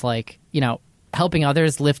are, and it's like, helping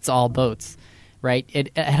others lifts all boats, right?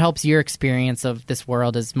 It helps your experience of this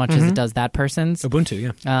world as much as it does that person's.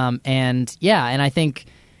 Ubuntu, yeah. And I think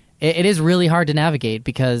it is really hard to navigate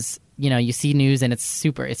because you see news and it's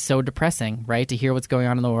so depressing, right? To hear what's going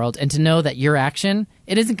on in the world and to know that your action,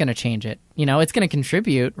 it isn't going to change it. It's going to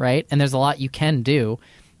contribute, right? And there's a lot you can do,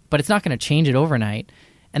 but it's not going to change it overnight.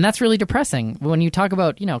 And that's really depressing when you talk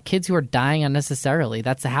about, kids who are dying unnecessarily.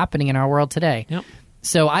 That's happening in our world today. Yep.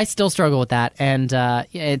 So I still struggle with that. And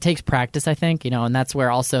it takes practice, I think, and that's where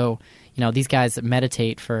also, these guys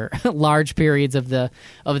meditate for large periods of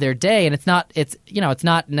their day. And it's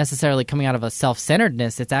not necessarily coming out of a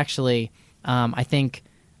self-centeredness. It's actually, I think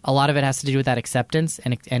a lot of it has to do with that acceptance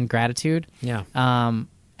and gratitude. Yeah.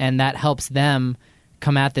 And that helps them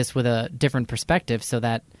come at this with a different perspective so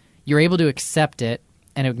that you're able to accept it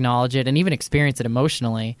and acknowledge it and even experience it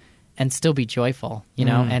emotionally and still be joyful,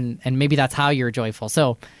 and maybe that's how you're joyful.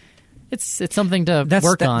 So it's something to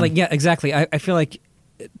work on. Yeah, exactly. I feel like,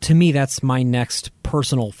 to me, that's my next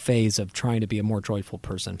personal phase of trying to be a more joyful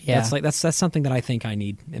person. Yeah. That's something that I think I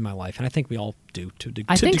need in my life, and I think we all do to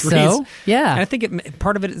I think degrees. So. Yeah, and I think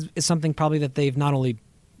part of it is something probably that they've not only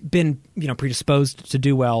been predisposed to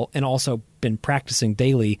do well and also been practicing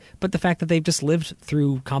daily, but the fact that they've just lived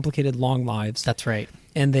through complicated, long lives. That's right.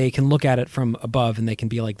 And they can look at it from above and they can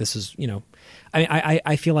be like, this is,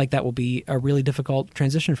 I feel like that will be a really difficult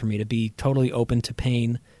transition for me to be totally open to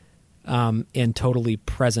pain and totally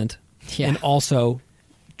present and also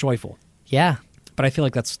joyful. Yeah. But I feel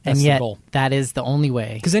like that's and yet, the goal. That is the only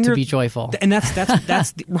way to be joyful. And that's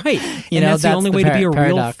right. And that's the only way to be a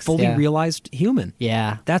paradox, fully realized human.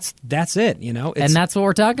 Yeah. That's it, and that's what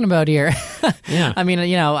we're talking about here. Yeah. I mean,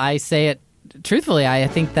 I say it truthfully. I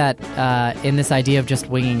think that in this idea of just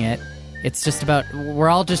winging it, it's just about, we're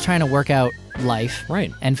all just trying to work out life.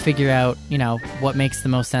 Right. And figure out, what makes the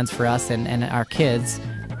most sense for us and our kids.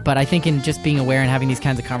 But I think in just being aware and having these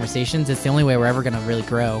kinds of conversations, it's the only way we're ever going to really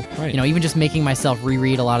grow. Right. Even just making myself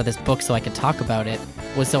reread a lot of this book so I could talk about it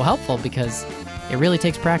was so helpful because it really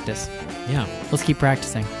takes practice. Yeah. Let's keep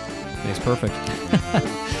practicing. That's perfect.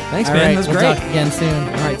 Thanks, All man. right, That was we'll great. Talk again soon.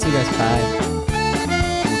 All right. See you guys. Bye.